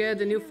gonna get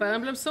the new Fire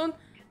Emblem soon?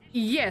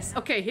 Yes.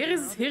 Okay, here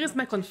is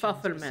my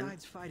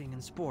confufflement.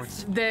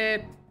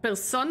 The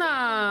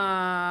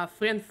Persona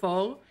 3 and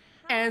 4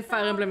 and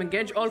Fire Emblem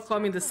Engage all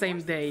come in the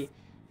same day.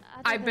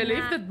 I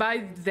believe that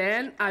by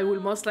then I will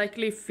most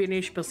likely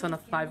finish Persona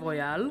 5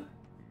 Royale.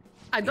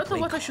 I don't know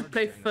what I should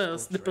play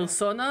first, the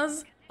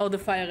Personas or the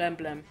Fire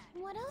Emblem.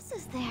 What else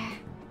is there?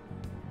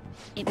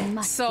 It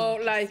must so,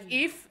 like,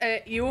 if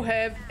you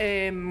have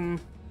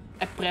a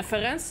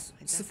preference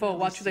for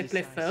what should I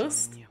play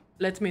first,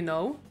 let me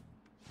know.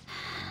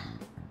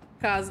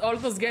 Because all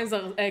those games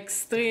are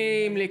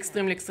extremely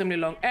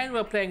long. And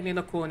we're playing Ni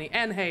no Kuni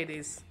and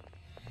Hades.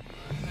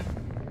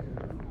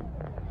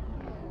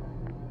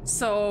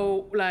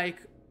 So,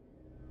 like,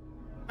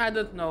 I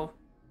don't know.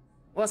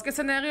 Worst case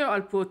scenario,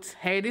 I'll put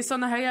Hades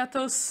on a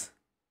hiatus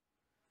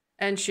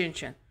and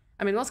Shinchan.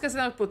 I mean, worst case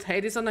scenario, I'll put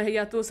Hades on a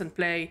hiatus and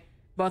play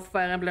both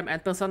Fire Emblem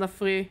and Persona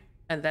 3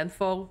 and then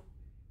 4.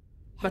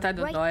 But I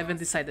don't know, I haven't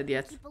decided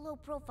yet.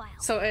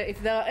 So,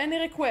 if there are any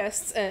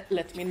requests,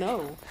 let me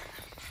know.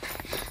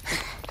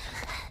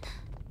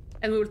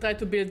 And we will try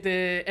to build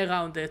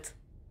around it.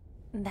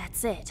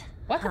 That's it.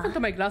 What happened to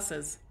my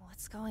glasses?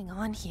 What's going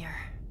on here?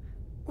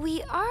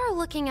 We are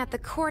looking at the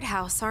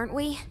courthouse, aren't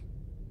we?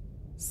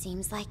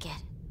 Seems like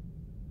it.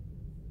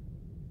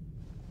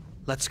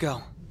 Let's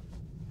go.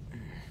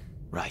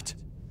 Right.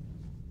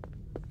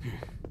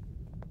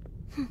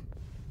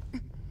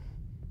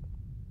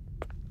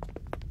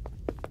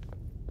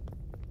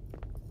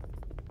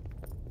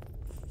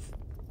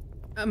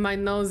 My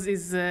nose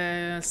is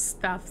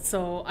stuffed,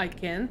 so I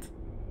can't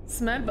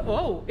smell. But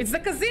oh, it's the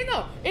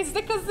casino! It's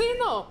the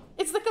casino!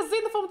 It's the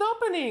casino from the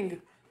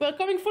opening! We're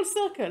coming full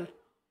circle.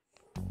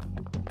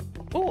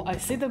 Oh, I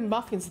see the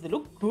muffins. They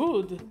look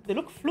good. They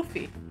look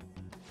fluffy.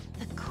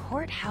 The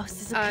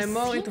courthouse is a I'm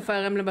more casino. into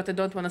Fire Emblem, but I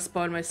don't want to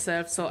spoil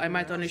myself, so I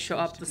might only show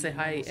up to say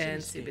hi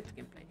and see a bit of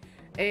gameplay.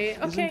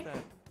 Okay.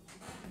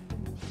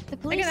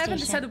 Again, I haven't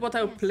decided what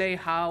I will play,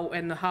 how,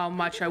 and how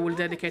much I will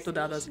dedicate to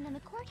the others.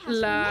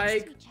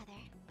 Like,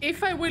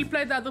 if I will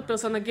play the other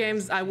Persona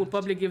games, I will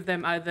probably give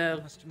them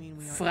either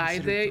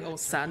Friday or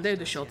Sunday,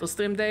 the shorter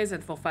stream days,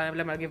 and for Fire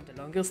Emblem I'll give the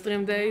longer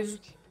stream days.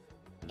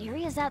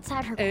 Areas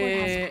outside her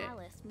courthouse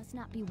palace must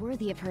not be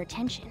worthy of her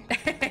attention.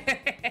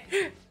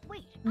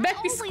 Wait,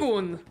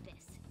 badgery-kun.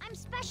 I'm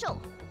special.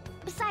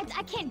 Besides,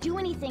 I can't do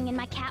anything in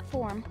my cat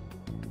form.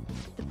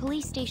 The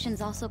police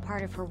station's also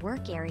part of her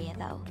work area,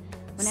 though.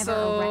 Whenever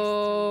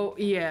So,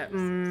 yeah,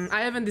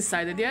 I haven't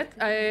decided yet.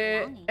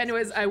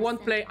 Anyways, I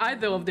won't play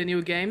either of the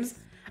new games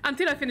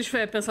until I finish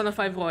Persona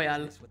 5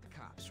 Royale.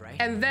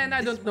 And then,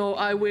 I don't know,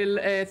 I will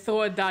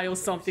throw a die or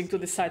something to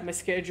decide my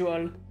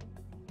schedule.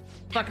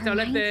 Fuck it, I'll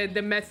let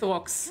the math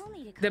rocks,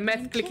 the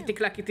math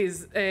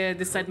clickety-clackities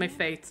decide my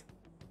fate.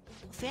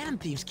 Phantom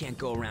thieves can't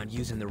go around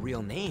using the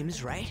real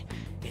names, right?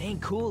 It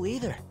ain't cool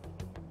either.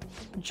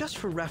 Just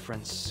for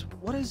reference,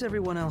 what is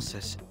everyone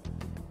else's?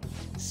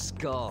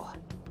 Skull.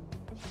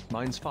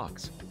 Mine's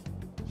Fox.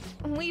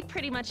 We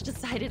pretty much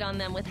decided on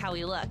them with how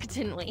we look,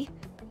 didn't we?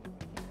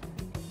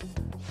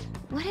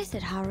 What is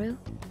it, Haru?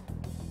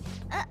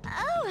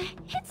 Oh,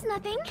 it's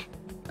nothing.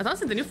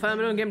 Honestly, the new Fire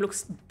Emblem game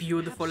looks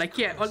beautiful. Like,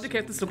 yeah, all the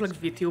characters look like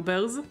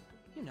VTubers.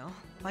 You know,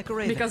 like a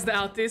raven. Because the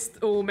artist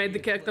who made the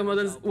character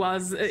models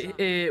was a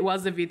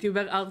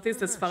VTuber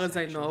artist, as far as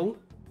I know.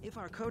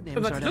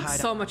 But it looks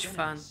so much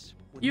fun.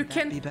 You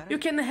can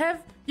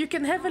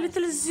have a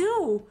little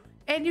zoo,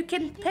 and you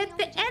can pet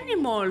the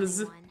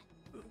animals.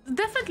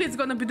 Definitely, it's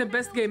gonna be the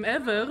best game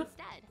ever.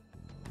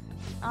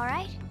 All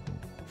right.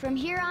 From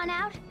here on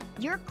out,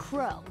 you're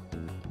Crow.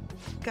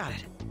 Got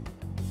it.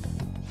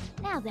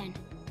 Now then,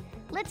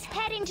 let's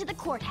head into the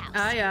courthouse.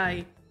 Aye,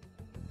 aye.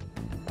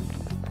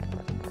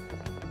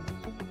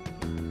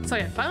 So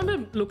yeah, Fire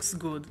Emblem looks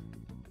good.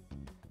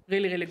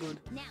 Really, really good.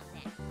 Now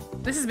then.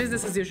 This is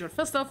business as usual.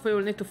 First off, we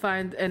will need to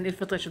find an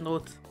infiltration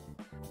route.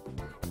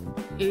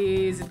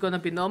 Is it gonna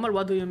be normal?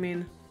 What do you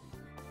mean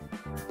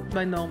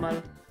by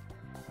normal?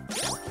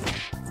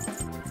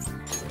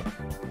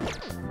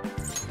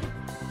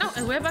 Oh,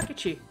 and we have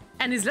Akechi.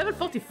 And he's level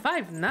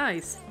 45,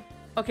 nice.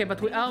 Okay,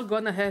 but we are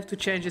gonna have to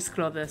change his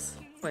clothes.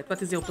 Wait,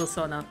 what is your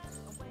persona?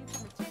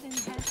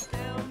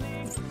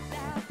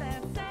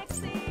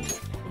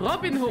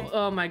 Robin Hood.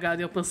 Oh my god,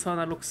 your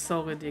persona looks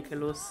so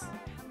ridiculous.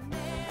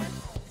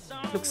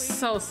 Looks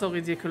so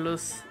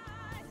ridiculous.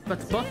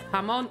 But both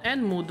Hamon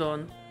and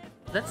Mudon.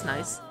 That's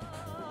nice.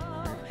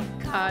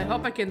 I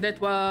hope I can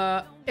date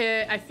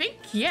I think,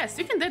 yes,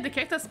 you can date the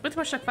characters pretty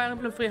much like Fire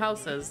Emblem 3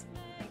 Houses.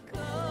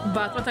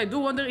 But what I do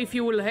wonder if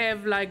you will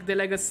have like the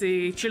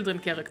legacy children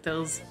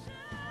characters.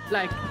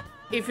 Like,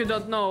 if you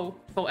don't know,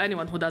 for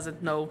anyone who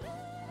doesn't know.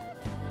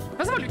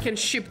 First of all, you can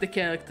ship the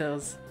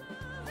characters.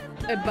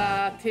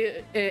 But,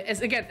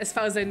 as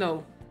far as I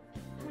know.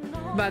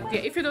 But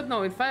yeah, if you don't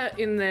know, in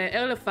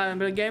earlier Fire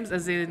Emblem games,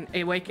 as in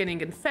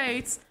Awakening and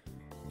Fates,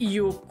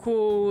 you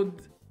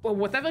could, well,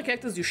 whatever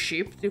characters you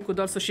shipped, you could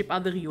also ship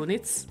other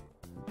units.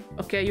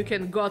 Okay, you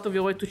can go out of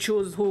your way to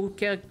choose what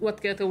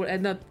character will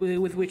end up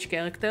with which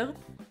character.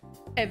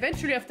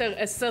 Eventually, after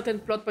a certain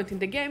plot point in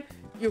the game,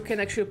 you can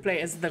actually play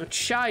as their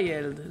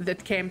child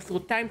that came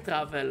through time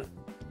travel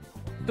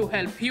to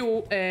help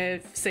you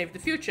save the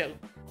future.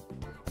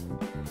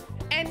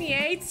 And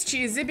yeah, it's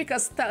cheesy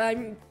because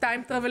time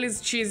travel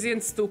is cheesy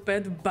and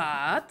stupid,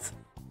 but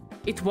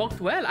it worked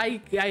well.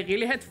 I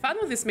really had fun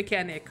with this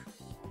mechanic.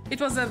 It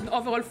was an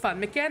overall fun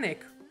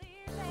mechanic.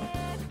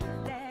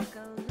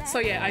 So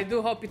yeah, I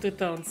do hope it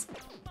returns.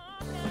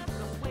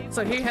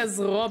 So he has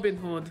Robin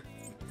Hood.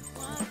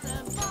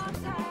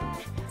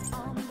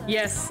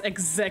 Yes,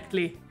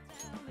 exactly.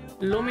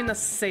 Luminous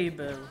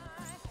Saber.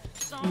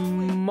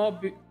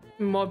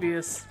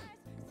 Mobius.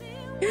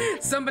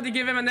 Somebody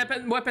give him a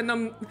weapon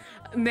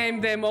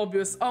named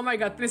Mobius. Oh my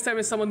god, please tell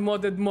me someone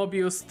modded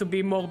Mobius to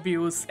be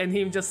Morbius and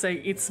him just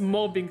saying it's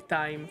mobbing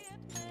time.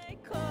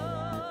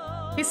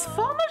 His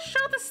former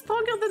shirt is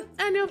stronger than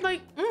any of my...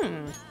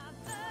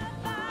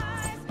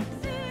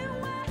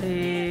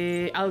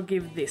 I'll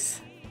give this.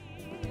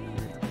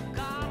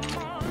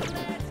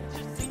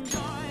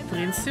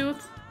 Green suit.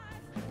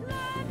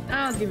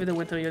 I'll give you the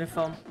winter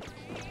uniform.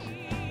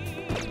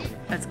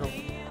 Let's go.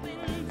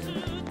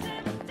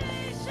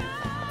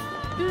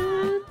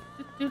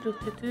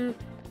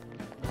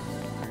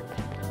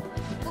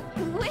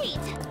 Wait!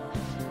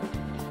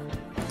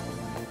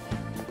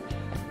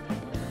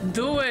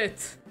 Do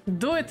it!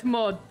 Do it,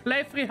 mod.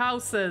 Play free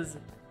houses.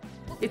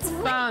 It's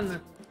fun.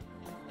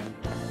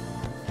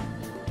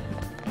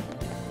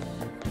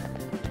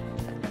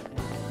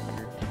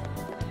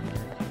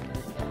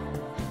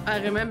 I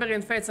remember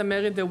in Fates I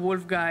married the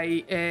wolf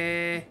guy.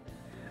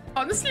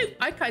 Honestly,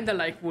 I kinda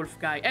like wolf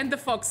guy and the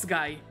fox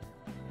guy.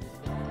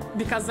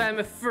 Because I'm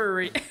a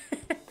furry.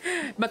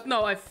 But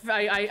no,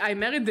 I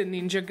married the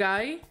ninja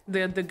guy,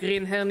 the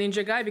green hair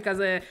ninja guy, because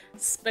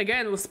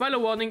again, with spoiler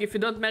warning, if you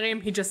don't marry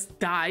him, he just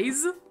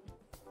dies.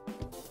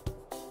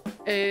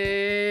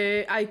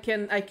 You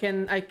can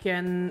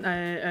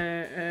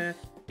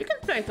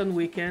play it on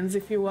weekends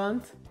if you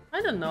want.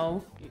 I don't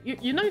know.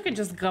 You know you can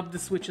just grab the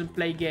Switch and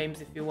play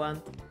games if you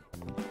want.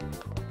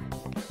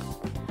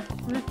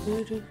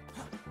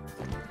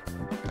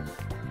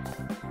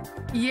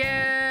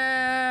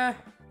 Yeah.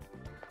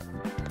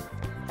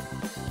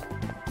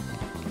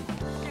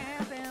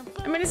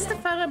 I mean, it's a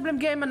Fire Emblem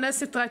game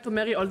unless you try to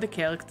marry all the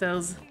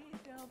characters.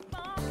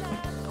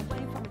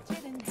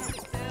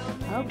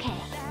 Okay.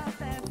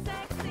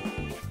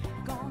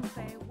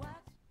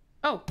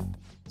 Oh.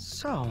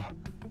 So,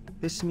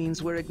 this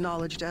means we're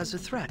acknowledged as a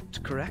threat,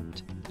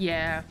 correct?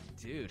 Yeah.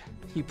 Dude,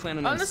 you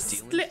planning on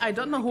stealing? Honestly, I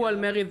don't know who I'll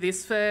marry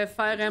this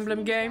Fire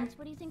Emblem game.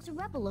 What do you think's a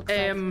rebel looks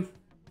like?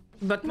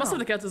 But most of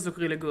the characters look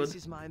really good. This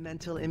is my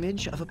mental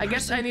image of a person. I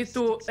guess I need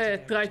to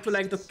try to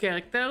like the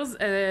characters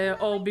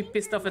or be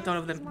pissed off at all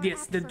of them.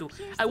 Yes, the do.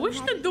 I wish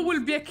the do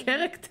will be a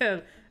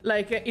character,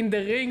 like in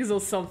the rings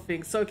or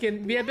something, so I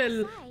can be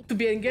able to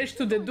be engaged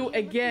to the do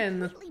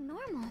again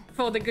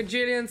for the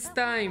gajillionth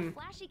time.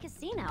 Flashy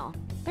casino.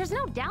 There's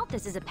no doubt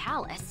this is a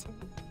palace.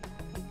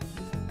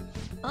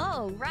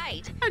 Oh,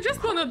 right. I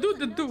just wanna do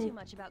the do. Too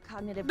much about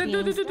cognitive The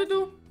do do do do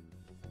do.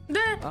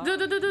 The do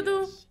do do do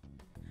do.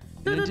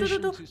 That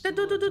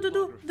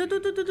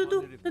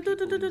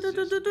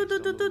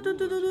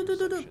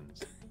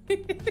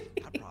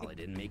probably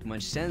didn't make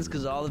much sense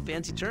because all the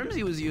fancy terms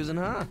he was using,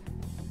 huh?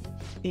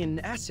 In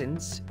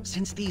essence,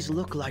 since these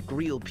look like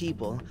real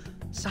people,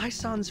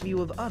 Sai-san's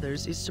view of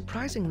others is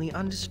surprisingly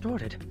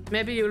undistorted.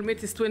 Maybe you'll meet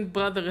his twin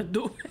brother at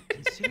do.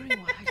 Considering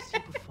what I see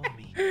before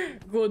me,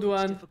 good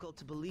one. It's difficult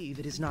to believe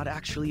it is not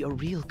actually a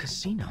real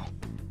casino.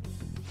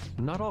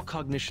 Not all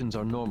cognitions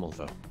are normal,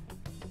 though.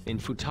 In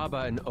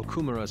Futaba and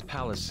Okumura's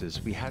palaces,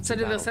 we had to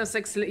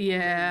battle.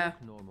 Yeah.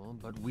 Normal,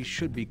 but we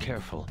should be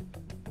careful.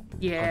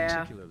 Yeah.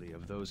 Particularly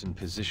of those in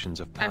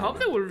positions of power. I hope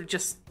they will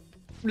just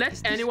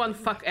let anyone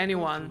fuck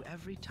anyone.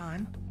 Every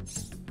time?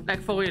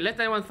 Like for real, let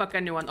anyone fuck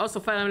anyone. Also,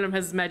 Fire Emblem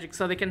has magic,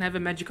 so they can have a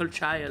magical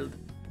child.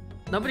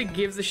 Nobody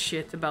gives a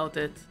shit about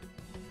it.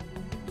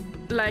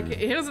 Like,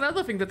 here's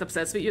another thing that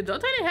upsets me. You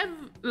don't really have,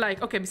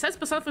 like, okay, besides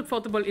Persona 3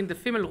 Portable in the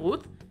female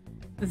route,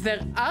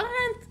 there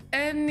aren't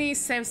any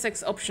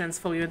same-sex options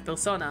for you in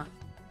Persona.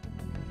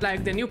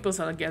 Like the new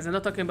Persona games, I'm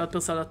not talking about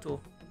Persona 2.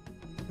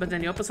 But the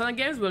new Persona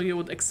games where you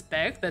would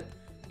expect that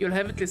you'll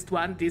have at least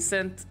one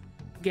decent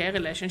gay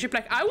relationship.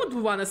 Like, I would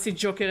want to see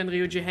Joker and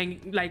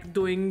Ryuji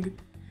doing,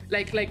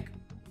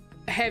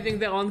 having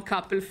their own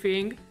couple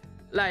thing.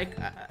 Like,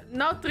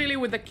 not really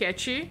with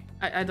Akechi.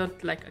 I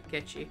don't like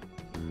Akechi.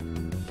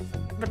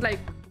 But like,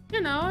 you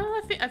know,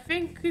 I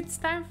think it's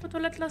time to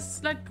let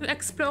us, like,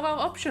 explore our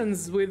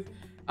options with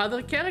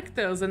other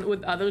characters and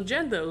with other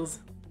genders.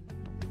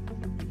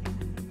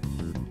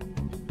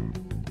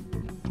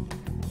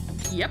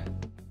 Yep.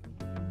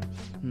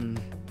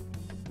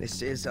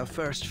 This is a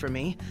first for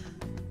me.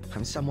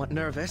 I'm somewhat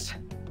nervous.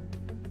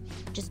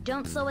 Just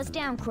don't slow us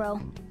down,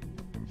 Crow.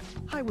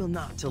 I will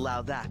not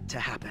allow that to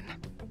happen.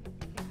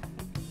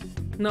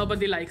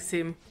 Nobody likes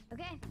him.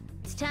 Okay,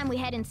 it's time we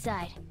head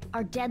inside.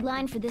 Our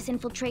deadline for this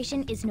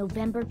infiltration is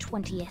November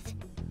 20th.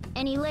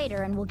 Any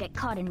later and we'll get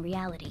caught in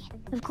reality.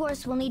 Of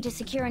course, we'll need to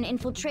secure an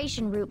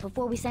infiltration route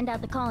before we send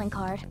out the calling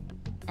card.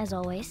 As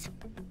always.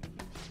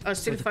 I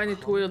still find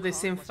it weird they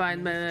seem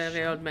fine,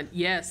 Mary Oldman.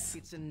 Yes.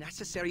 It's a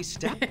necessary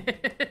step.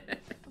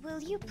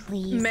 Will you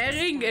please?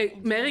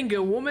 Marrying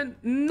a woman?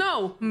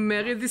 No!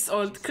 Marry this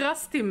old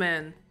crusty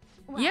man.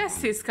 Well,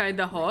 yes, he's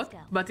kinda hot,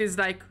 but he's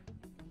like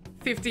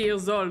 50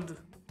 years old.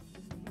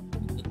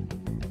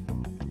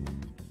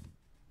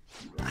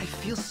 I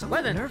feel so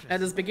nervous.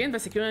 Let us begin by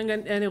securing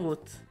any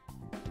route.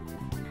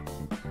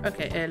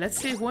 Okay, let's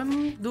see,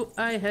 whom do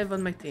I have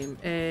on my team?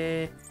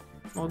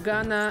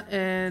 Morgana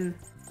and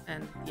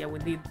yeah, we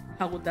need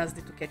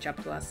Harudazdi to catch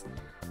up to us.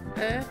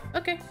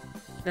 Okay,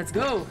 let's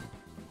go.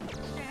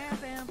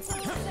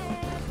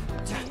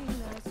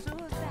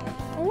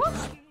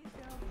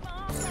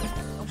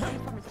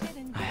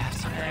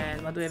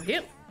 And what do we have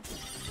here?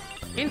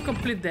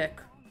 Incomplete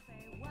deck.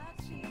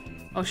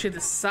 Oh shit,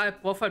 the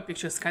side profile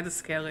picture is kind of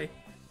scary.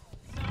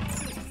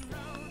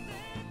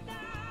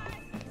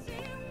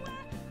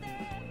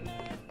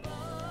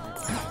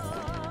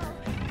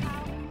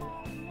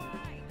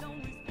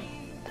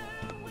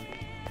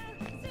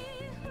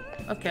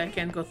 Okay, I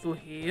can't go through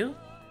here.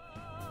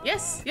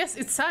 Yes, yes,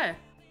 it's Sai.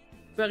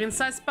 We're in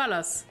Sai's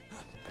palace.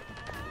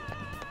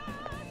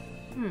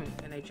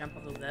 Can I jump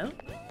over there?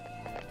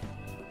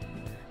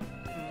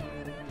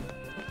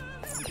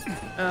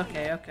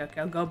 Okay,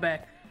 I'll go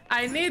back.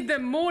 I need the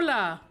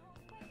moolah!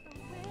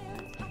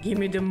 Give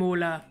me the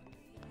moolah.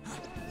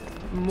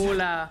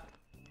 Moolah.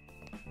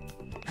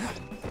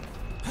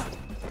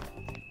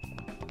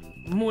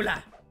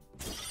 Moolah.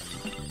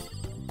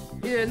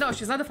 No,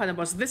 she's not the final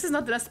boss. This is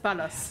not the last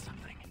palace.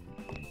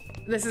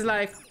 This is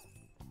like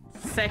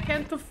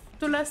second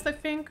to last, I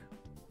think.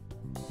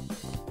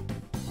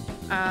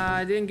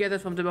 I didn't get it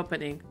from the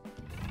opening.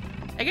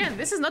 Again,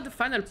 this is not the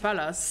final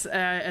palace,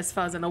 as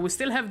far as I know. We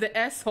still have the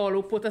asshole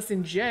who put us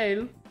in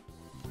jail.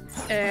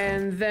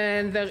 And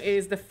then there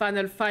is the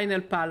final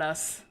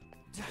palace.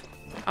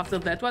 After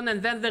that one.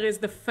 And then there is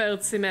the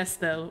third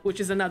semester, which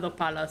is another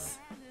palace.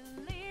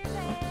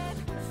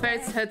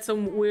 Fates had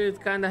some weird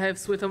kind of have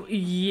sweet home.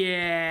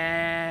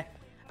 Yeah.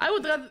 I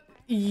would rather...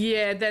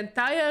 Yeah, the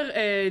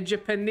entire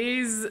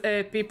Japanese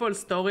people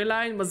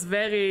storyline was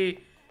very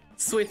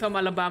Sweet Home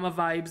Alabama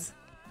vibes.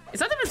 It's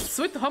not even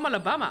Sweet Home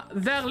Alabama.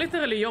 They're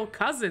literally your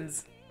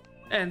cousins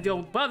and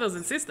your brothers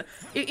and sisters.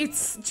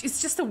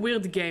 It's just a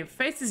weird game.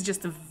 Fates is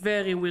just a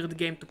very weird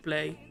game to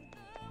play.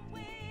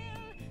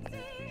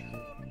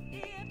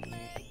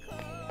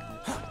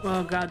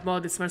 Oh god,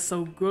 Maud, it smells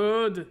so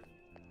good.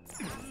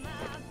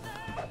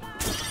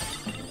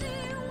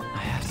 I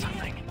have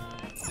something.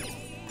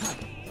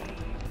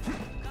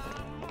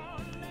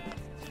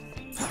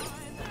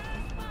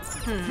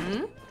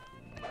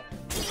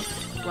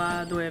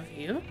 What do we have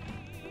here?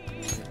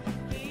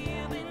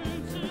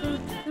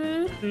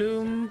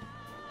 Bloom.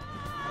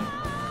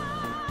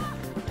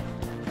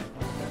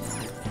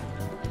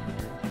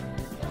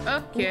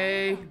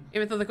 Okay.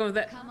 Even though they come with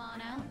that.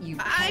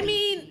 I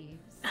mean,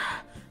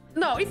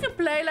 no. If you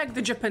play like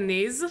the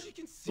Japanese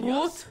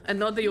route and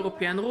not the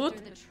European route,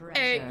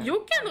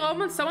 you can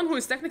romance someone who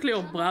is technically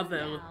your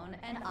brother.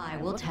 And I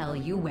will tell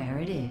you where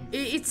it is.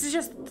 It's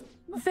just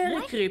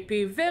very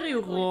creepy, very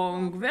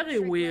wrong, very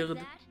weird.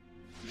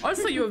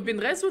 Also, you have been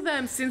raised with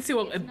them since you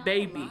were a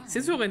baby,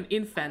 since you were an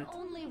infant.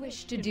 Only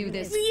wish to do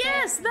this.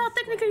 Yes, they are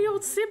technically your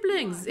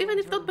siblings, even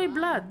if not by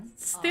blood.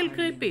 Still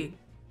creepy.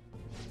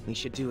 We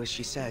should do as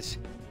she says.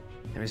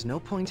 There is no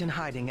point in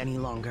hiding any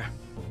longer.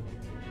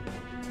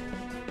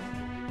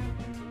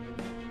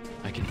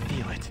 I can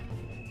feel it.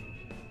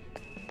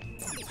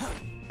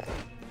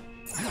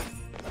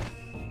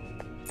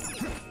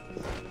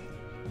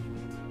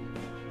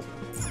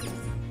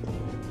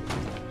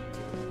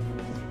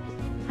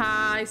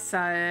 Hi,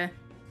 Sae.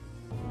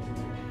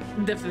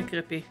 Definitely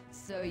creepy.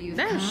 So you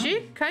Damn,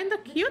 she kinda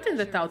cute in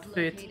that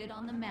outfit.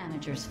 on the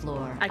manager's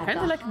floor. I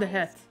kinda like the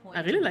hat.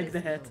 I really like the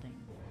hat.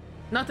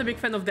 Not a big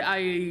fan of the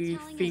eye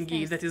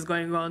thingy that is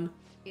going on.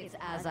 It's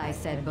as I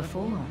said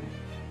before.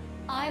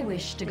 I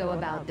wish to go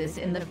about this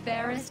in the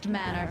fairest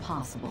manner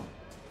possible.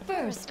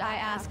 First, I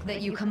ask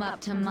that you come up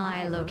to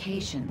my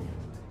location.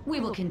 We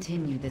will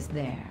continue this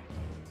there.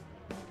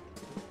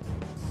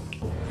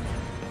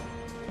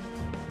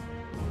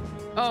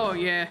 Oh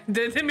yeah,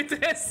 the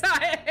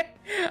Dimitressa.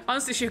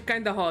 Honestly, she's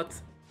kinda hot.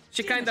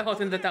 She kinda hot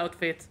in that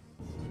outfit.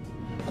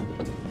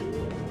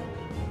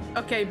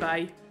 Okay,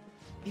 bye.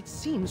 It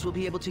seems we'll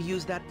be able to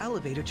use that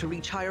elevator to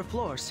reach higher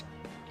floors.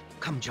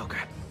 Come,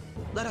 Joker.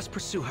 Let us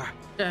pursue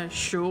her.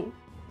 Sure.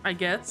 I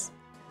guess.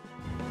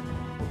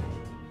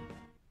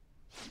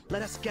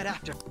 Let us get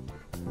after.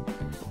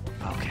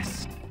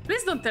 Focus.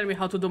 Please don't tell me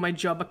how to do my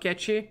job,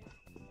 Akechi.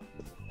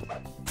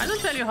 I don't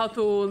tell you how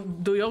to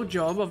do your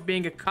job of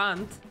being a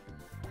cunt.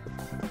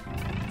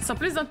 So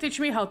please don't teach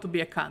me how to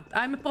be a cunt.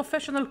 I'm a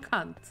professional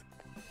cunt.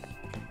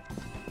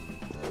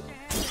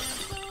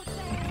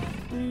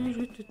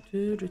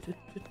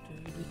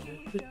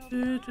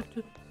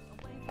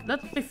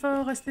 Not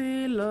before I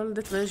steal all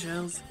the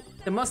treasures.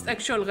 The most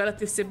actual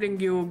relative sibling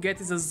you get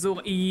is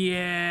Azur.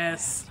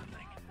 Yes.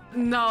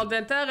 No, the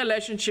entire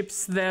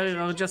relationships there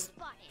are just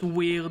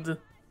weird.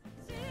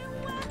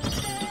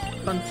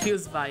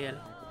 Confused vial.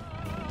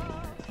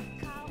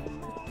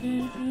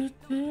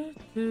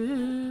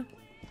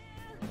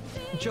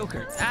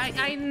 Joker.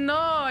 I know.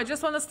 I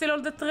just want to steal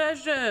all the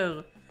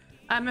treasure.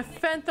 I'm a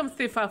phantom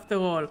thief after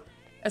all.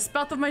 As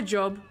part of my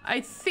job, I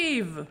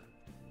thieve.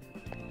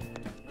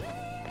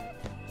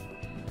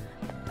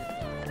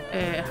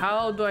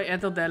 How do I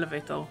enter the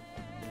elevator?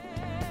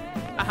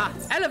 Aha!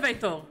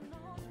 Elevator!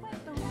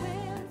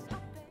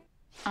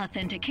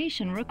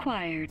 Authentication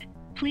required.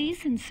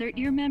 Please insert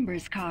your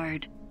member's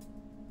card.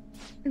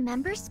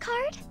 Member's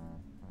card?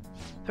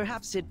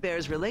 Perhaps it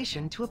bears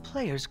relation to a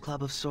player's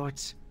club of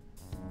sorts.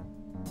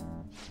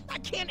 I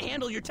can't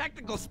handle your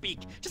technical speak.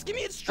 Just give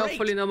me it straight.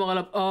 Hopefully no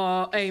more.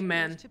 Oh,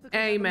 amen.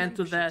 Amen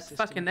to that.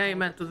 Fucking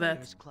amen to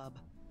that.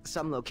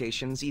 Some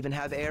locations even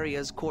have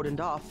areas cordoned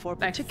off for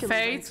particular.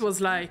 Fates was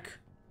like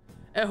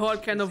a whole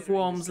can of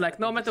worms. Like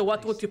no matter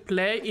what route you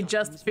play, it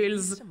just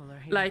feels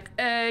like,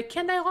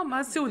 can I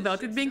romance you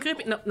without it being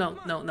creepy?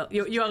 No.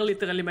 You are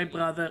literally my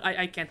brother.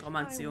 I can't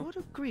romance you. I would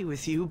agree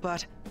with you,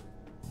 but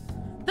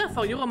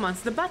therefore you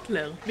romance the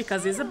butler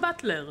because he's a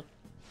butler.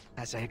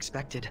 As I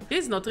expected.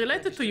 He's not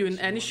related to you in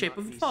any shape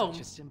or form.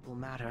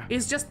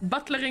 He's just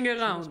butlering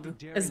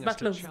around, as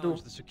butlers do.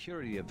 The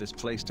security of this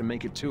place to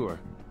make it to her.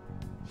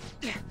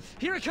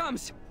 Here it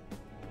comes.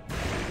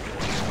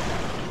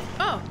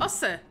 Oh,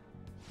 Osse.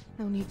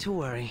 No need to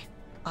worry.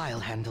 I'll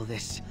handle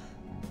this.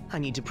 I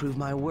need to prove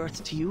my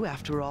worth to you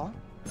after all.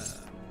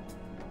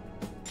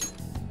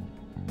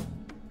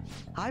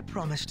 I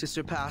promise to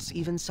surpass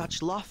even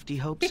such lofty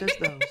hopes as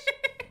those.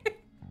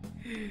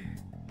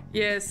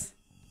 Yes.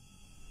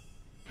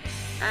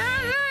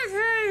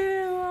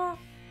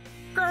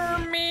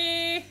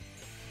 Me.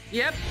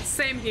 Yep,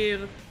 same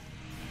here.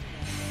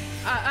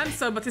 I'm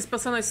sorry, but his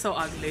persona is so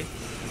ugly.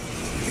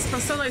 His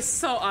persona is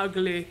so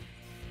ugly.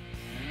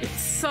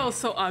 It's so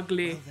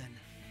ugly. Well then,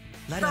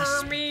 let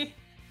us. Me.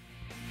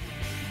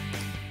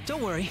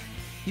 Don't worry,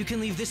 you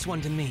can leave this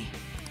one to me.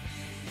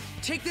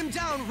 Take them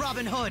down,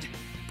 Robin Hood.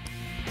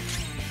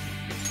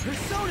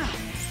 Persona.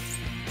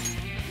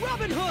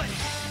 Robin Hood.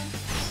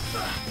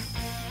 Persona.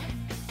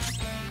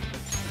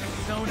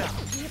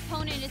 The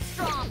opponent is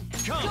strong.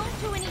 Come.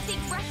 Don't do anything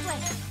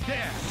reckless.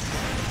 There.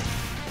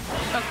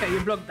 Okay, you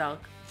block dark.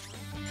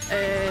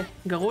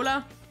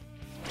 Garula.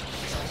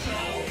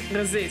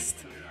 Resist.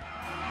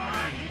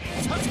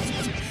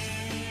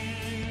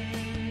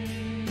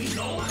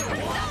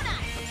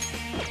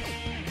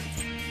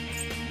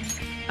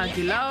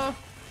 Agilao.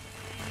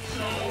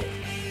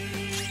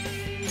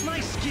 My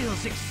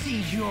skills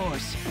exceed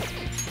yours.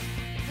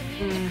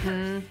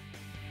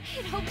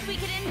 It hopes we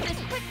can end this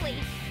quickly.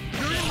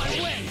 You're in my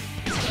way.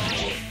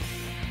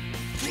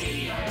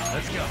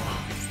 Let's go.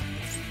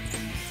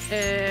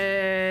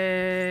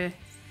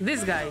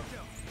 This guy.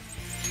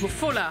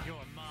 Mufula.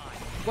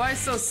 Why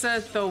so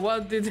sad though?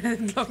 What did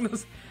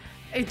it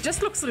It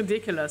just looks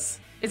ridiculous.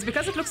 It's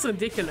because it looks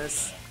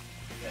ridiculous.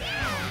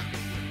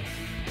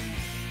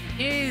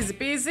 Easy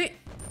peasy.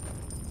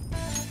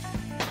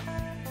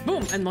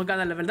 Boom! And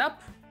Morgana leveled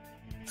up.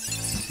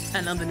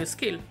 And earned a new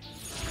skill.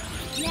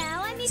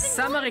 Now I'm even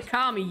Summary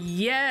Calm,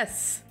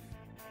 yes!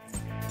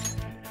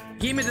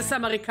 Give me the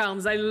Summary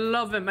Calms. I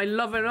love him. I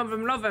love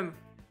him.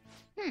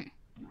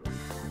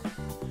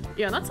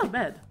 Yeah, not so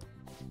bad.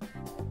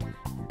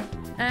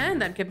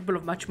 And I'm capable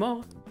of much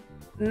more.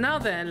 Now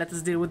then, let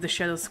us deal with the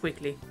shadows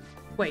quickly.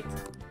 Wait,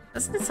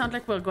 doesn't it sound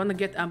like we're gonna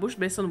get ambushed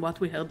based on what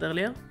we heard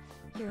earlier?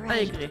 You're right. I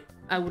agree.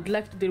 I would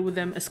like to deal with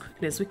them as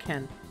quickly as we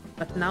can.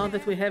 But now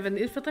that we have an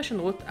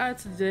infiltration route, I'd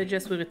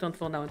suggest we return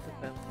for now and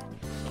prepare.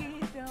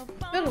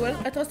 Very well,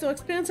 I trust your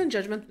experience and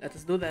judgment. Let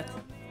us do that.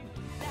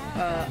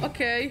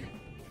 Okay.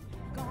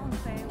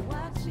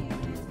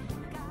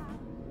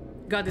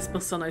 God, this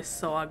persona is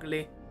so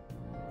ugly.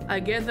 I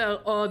get they're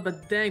odd,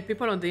 but dang,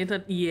 people on the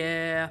internet,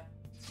 yeah.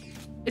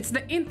 It's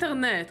the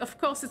internet, of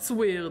course it's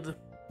weird.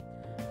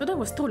 But I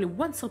was truly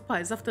one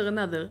surprise after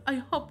another.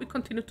 I hope we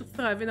continue to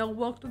thrive in our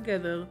work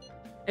together.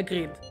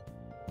 Agreed.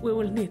 We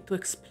will need to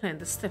explain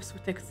the steps we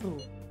take through.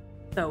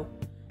 Though,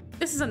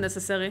 this is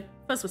unnecessary.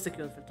 First we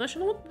secure the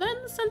filtration route,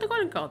 then send the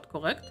calling card,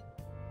 correct?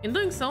 In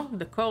doing so,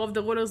 the core of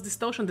the ruler's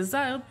distortion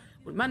desired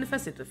will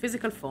manifest into a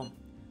physical form.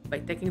 By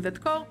taking that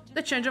core,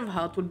 the change of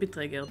heart will be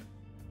triggered.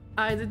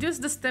 I deduce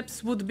the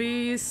steps would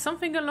be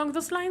something along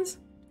those lines?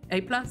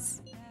 A+.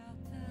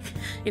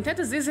 It's not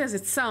as easy as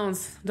it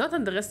sounds. Don't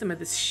underestimate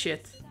this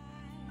shit.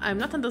 I'm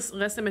not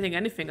underestimating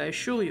anything, I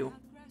assure you.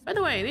 By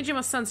the way,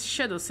 Nijima-san's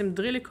shadow seemed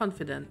really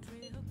confident.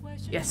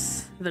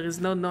 Yes, there is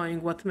no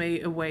knowing what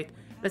may await.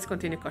 Let's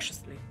continue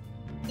cautiously.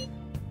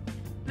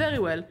 Very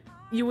well.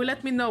 You will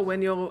let me know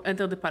when you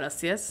enter the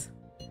palace, yes?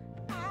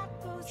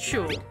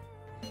 Sure.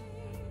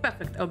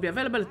 Perfect, I'll be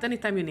available at any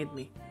time you need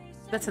me.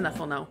 That's enough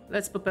for now.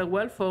 Let's prepare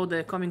well for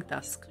the coming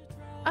task.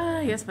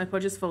 Ah, yes, my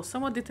apologies for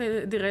somewhat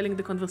derailing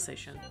the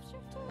conversation.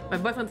 My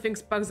boyfriend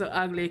thinks pugs are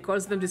ugly,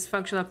 calls them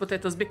dysfunctional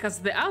potatoes because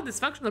they are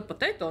dysfunctional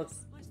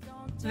potatoes.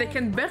 They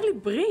can barely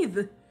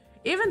breathe.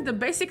 Even the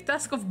basic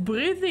task of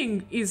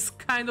breathing is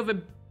kind of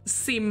a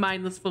C-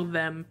 for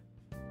them.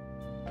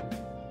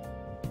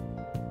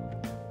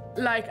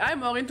 Like, I'm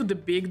more into the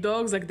big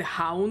dogs, like the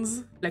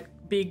hounds. Like,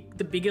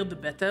 the bigger the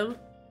better.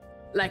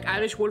 Like,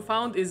 Irish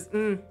Wolfhound is,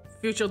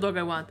 future dog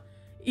I want.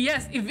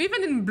 Yes, if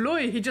even in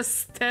Bluey, he just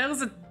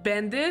stares at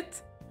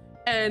Bandit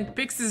and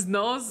picks his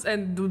nose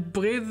and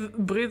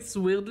breathes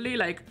weirdly,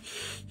 like...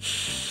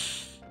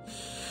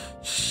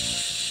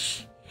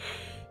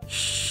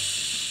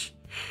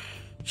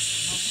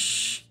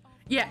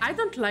 Yeah, I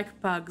don't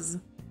like pugs.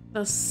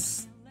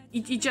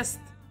 It just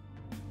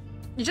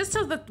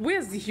shows that we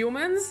as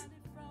humans,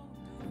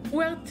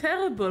 we're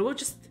terrible. We're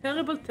just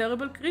terrible,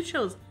 terrible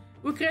creatures.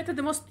 We created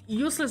the most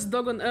useless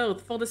dog on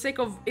earth for the sake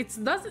of it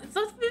doesn't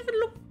even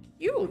look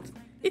cute.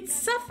 It's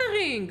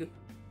suffering.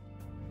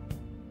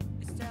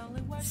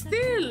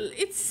 Still,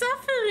 it's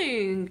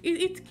suffering.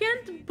 It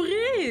can't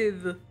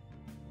breathe.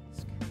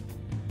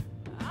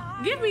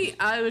 Give me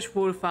Irish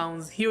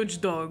Wolfhounds, huge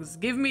dogs.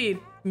 Give me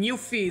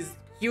Newfies,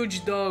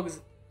 huge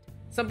dogs.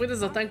 Some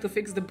breeders are trying to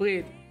fix the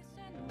breed.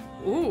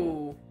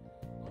 Ooh.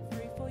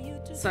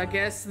 So I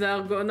guess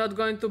they're not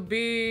going to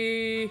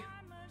be...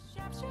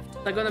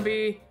 They're gonna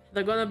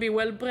be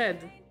well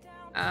bred.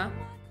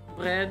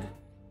 Bred?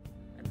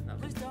 I don't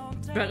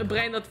know.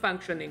 Brain not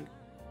functioning.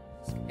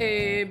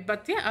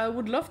 But yeah, I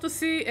would love to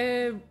see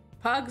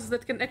pugs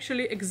that can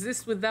actually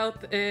exist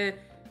without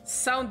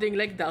sounding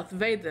like Darth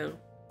Vader.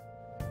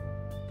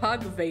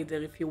 Pug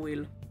Vader, if you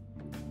will.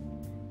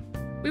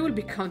 We will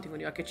be counting on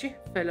you, Akechi.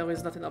 Failure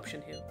is not an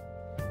option here.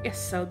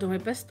 Yes, I'll do my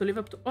best to live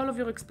up to all of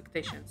your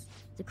expectations.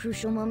 The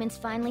crucial moment's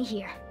finally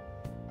here.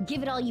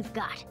 Give it all you've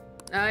got.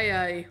 Aye,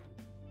 aye.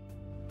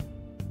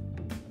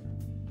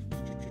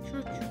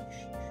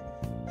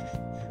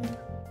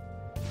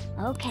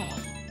 Okay.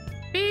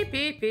 Beep,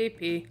 beep, beep,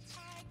 beep.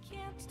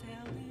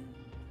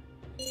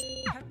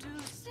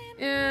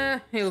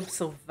 He'll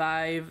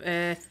survive.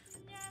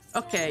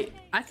 Okay,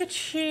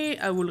 Akechi,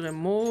 I will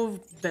remove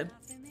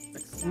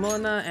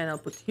Mona and I'll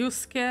put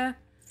Yusuke,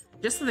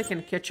 just so they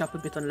can catch up a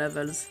bit on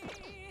levels.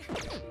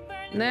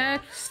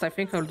 Next, I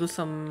think I'll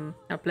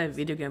play a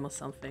video game or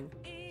something.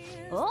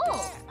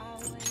 Oh!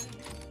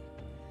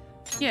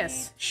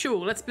 Yes,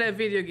 sure, let's play a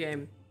video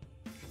game.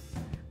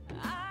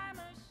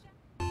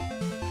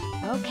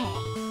 Okay.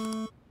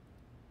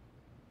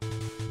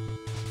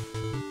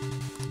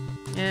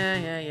 Yeah.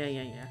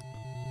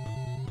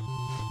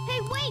 Hey,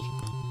 wait!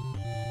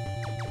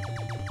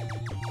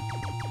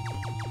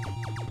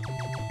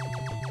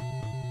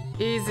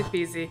 Easy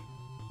peasy.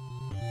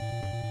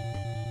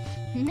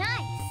 Nice!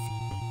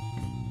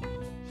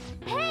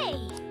 Hey!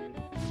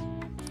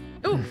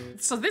 Ooh,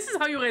 so this is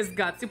how you raise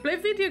guts. You play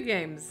video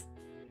games.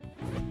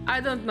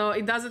 I don't know,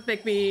 it doesn't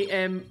make me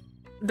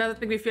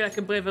feel like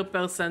a braver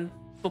person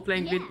for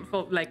playing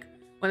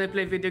when I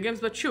play video games,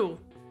 but sure,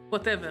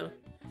 whatever.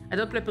 I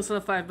don't play Persona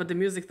 5, but the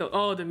music though,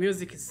 oh, the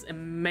music is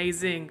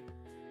amazing.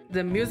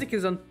 The music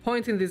is on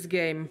point in this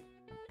game.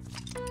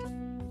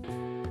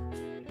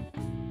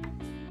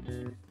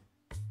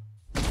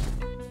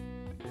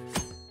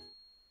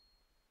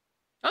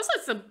 Also,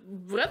 it's a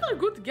rather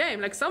good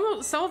game. Like some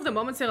of the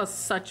moments here are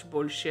such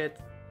bullshit.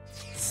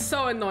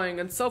 So annoying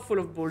and so full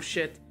of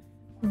bullshit.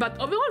 But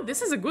overall,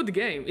 this is a good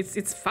game.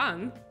 It's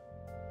fun.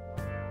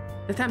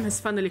 The time has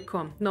finally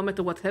come. No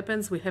matter what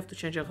happens, we have to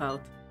change our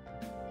heart.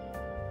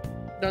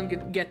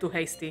 Don't get too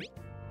hasty.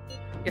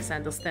 Yes, I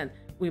understand.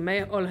 We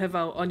may all have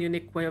our own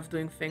unique way of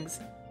doing things,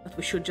 but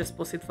we should just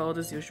proceed forward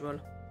as usual.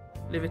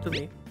 Leave it to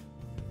me.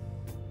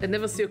 They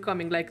never see you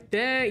coming. Like,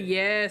 there,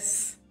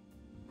 yes.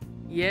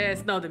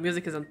 Yes, no, the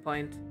music is on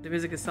point. The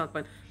music is on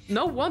point.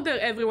 No wonder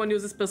everyone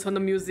uses Persona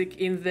music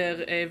in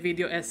their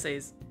video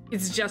essays.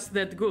 It's just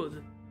that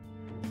good.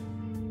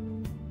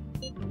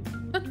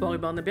 Don't worry,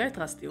 Barnaby, I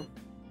trust you.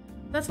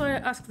 That's why I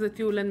asked that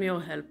you lend me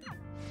your help.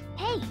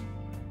 Hey!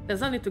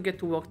 There's no need to get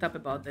too worked up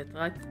about that,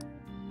 right?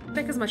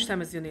 Take as much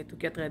time as you need to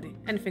get ready.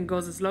 Anything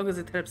goes as long as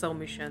it helps our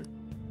mission.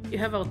 You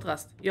have our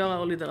trust. You're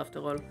our leader after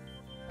all.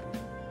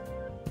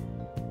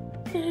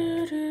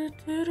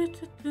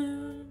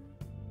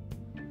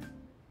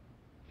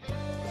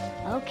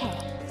 Okay.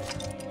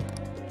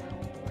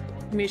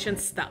 Mission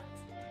start.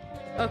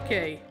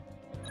 Okay.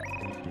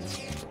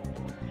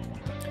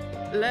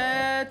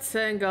 Let's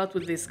hang out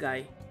with this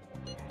guy.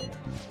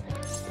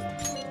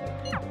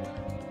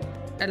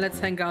 And let's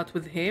hang out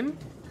with him.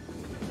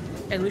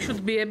 And we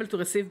should be able to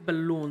receive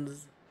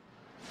balloons.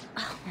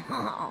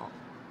 Oh.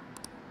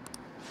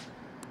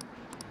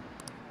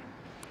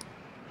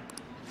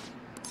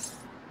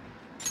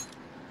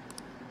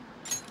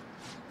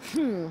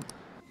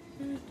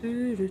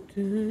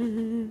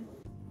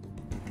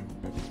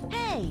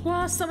 Hey!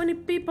 Wow, so many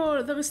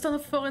people! There is a ton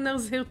of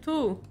foreigners here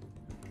too.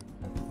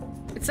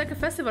 It's like a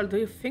festival. Do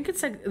you think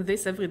it's like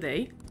this every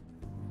day?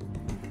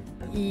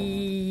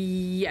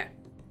 Yeah.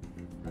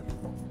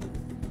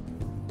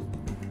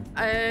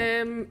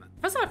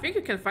 First of all, I think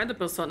you can find the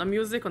Persona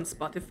music on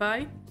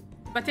Spotify.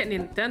 But yeah,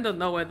 Nintendo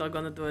know where they're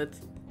gonna do it.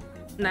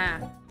 Nah.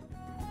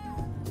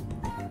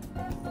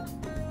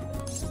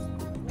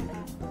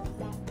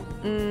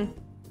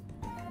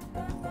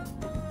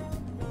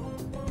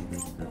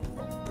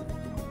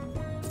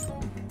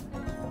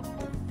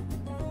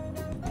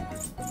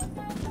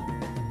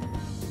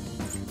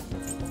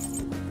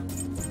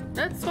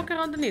 Let's walk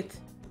around in it.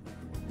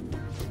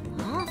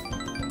 Huh?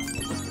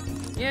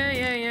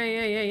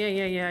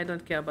 Yeah, I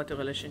don't care about your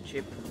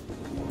relationship.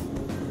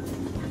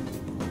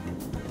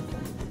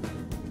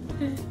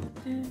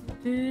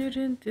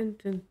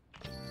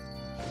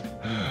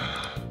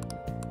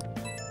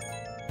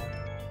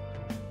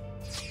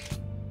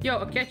 Yo,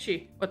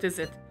 Okechi, what is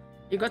it?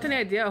 You got any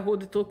idea who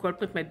the true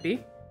culprit might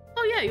be?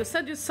 Oh yeah, you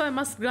said you saw a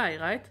masked guy,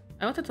 right?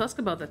 I wanted to ask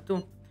about that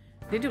too.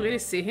 Did you really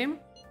see him?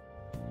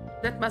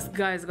 That masked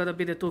guy is gotta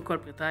be the true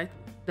culprit, right?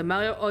 The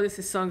Mario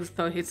Odyssey song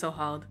that hit so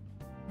hard.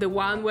 The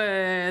one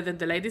where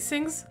the lady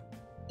sings?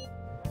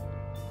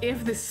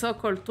 If this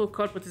so-called true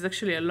culprit is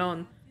actually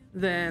alone,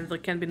 then there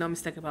can be no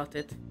mistake about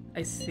it.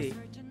 I see.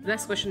 The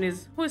next question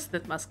is, who is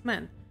that masked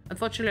man?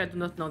 Unfortunately, I do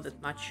not know that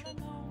much.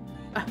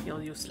 Ah,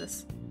 you're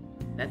useless.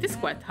 That is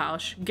quite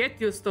harsh. Get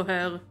used to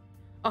her.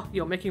 Oh,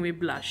 you're making me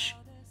blush.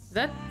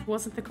 That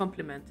wasn't a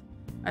compliment.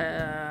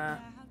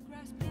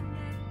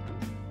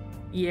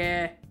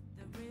 Yeah.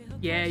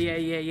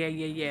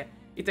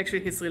 It actually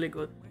hits really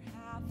good.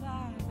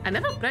 I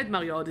never played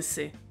Mario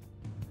Odyssey.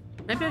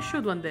 Maybe I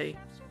should one day.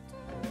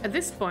 At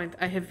this point,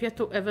 I have yet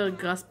to ever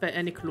grasp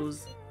any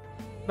clues.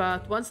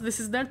 But once this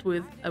is dealt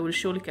with, I will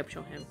surely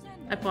capture him.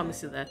 I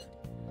promise you that.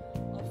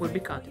 We'll be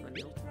counting on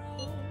you.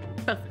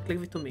 Perfect,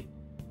 leave it to me.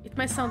 It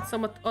may sound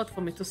somewhat odd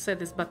for me to say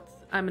this, but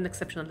I'm an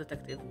exceptional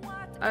detective.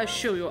 I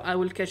assure you, I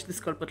will catch this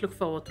culprit. Look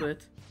forward to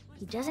it.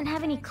 He doesn't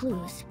have any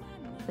clues,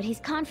 but he's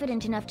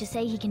confident enough to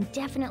say he can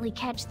definitely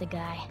catch the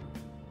guy.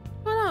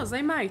 Who knows?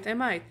 I might.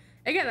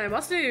 Again, I'm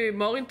mostly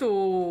more into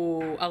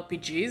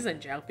RPGs and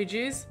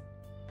JRPGs,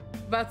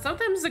 but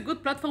sometimes a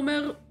good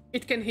platformer,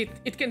 it can hit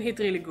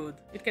really good.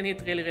 It can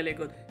hit really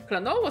good.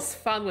 Clannor was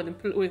fun when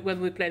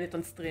we played it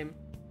on stream.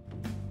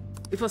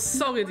 It was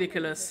so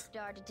ridiculous.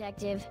 Star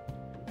Detective.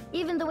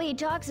 Even the way he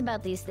talks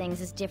about these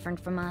things is different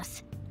from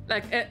us.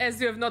 Like,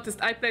 as you have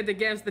noticed, I play the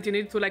games that you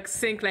need to like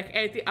sink like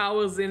 80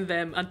 hours in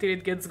them until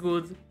it gets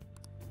good.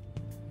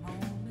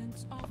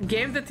 A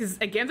game that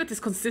is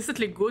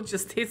consistently good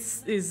just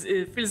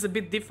feels a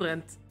bit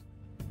different.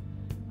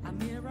 I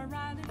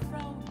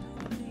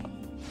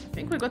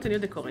think we got a new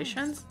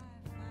decorations.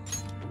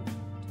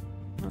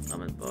 Not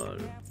ramen ball.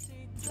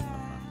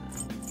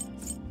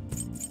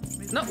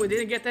 No, we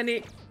didn't get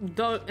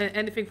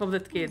anything from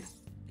that kid.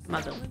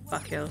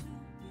 Motherfucker.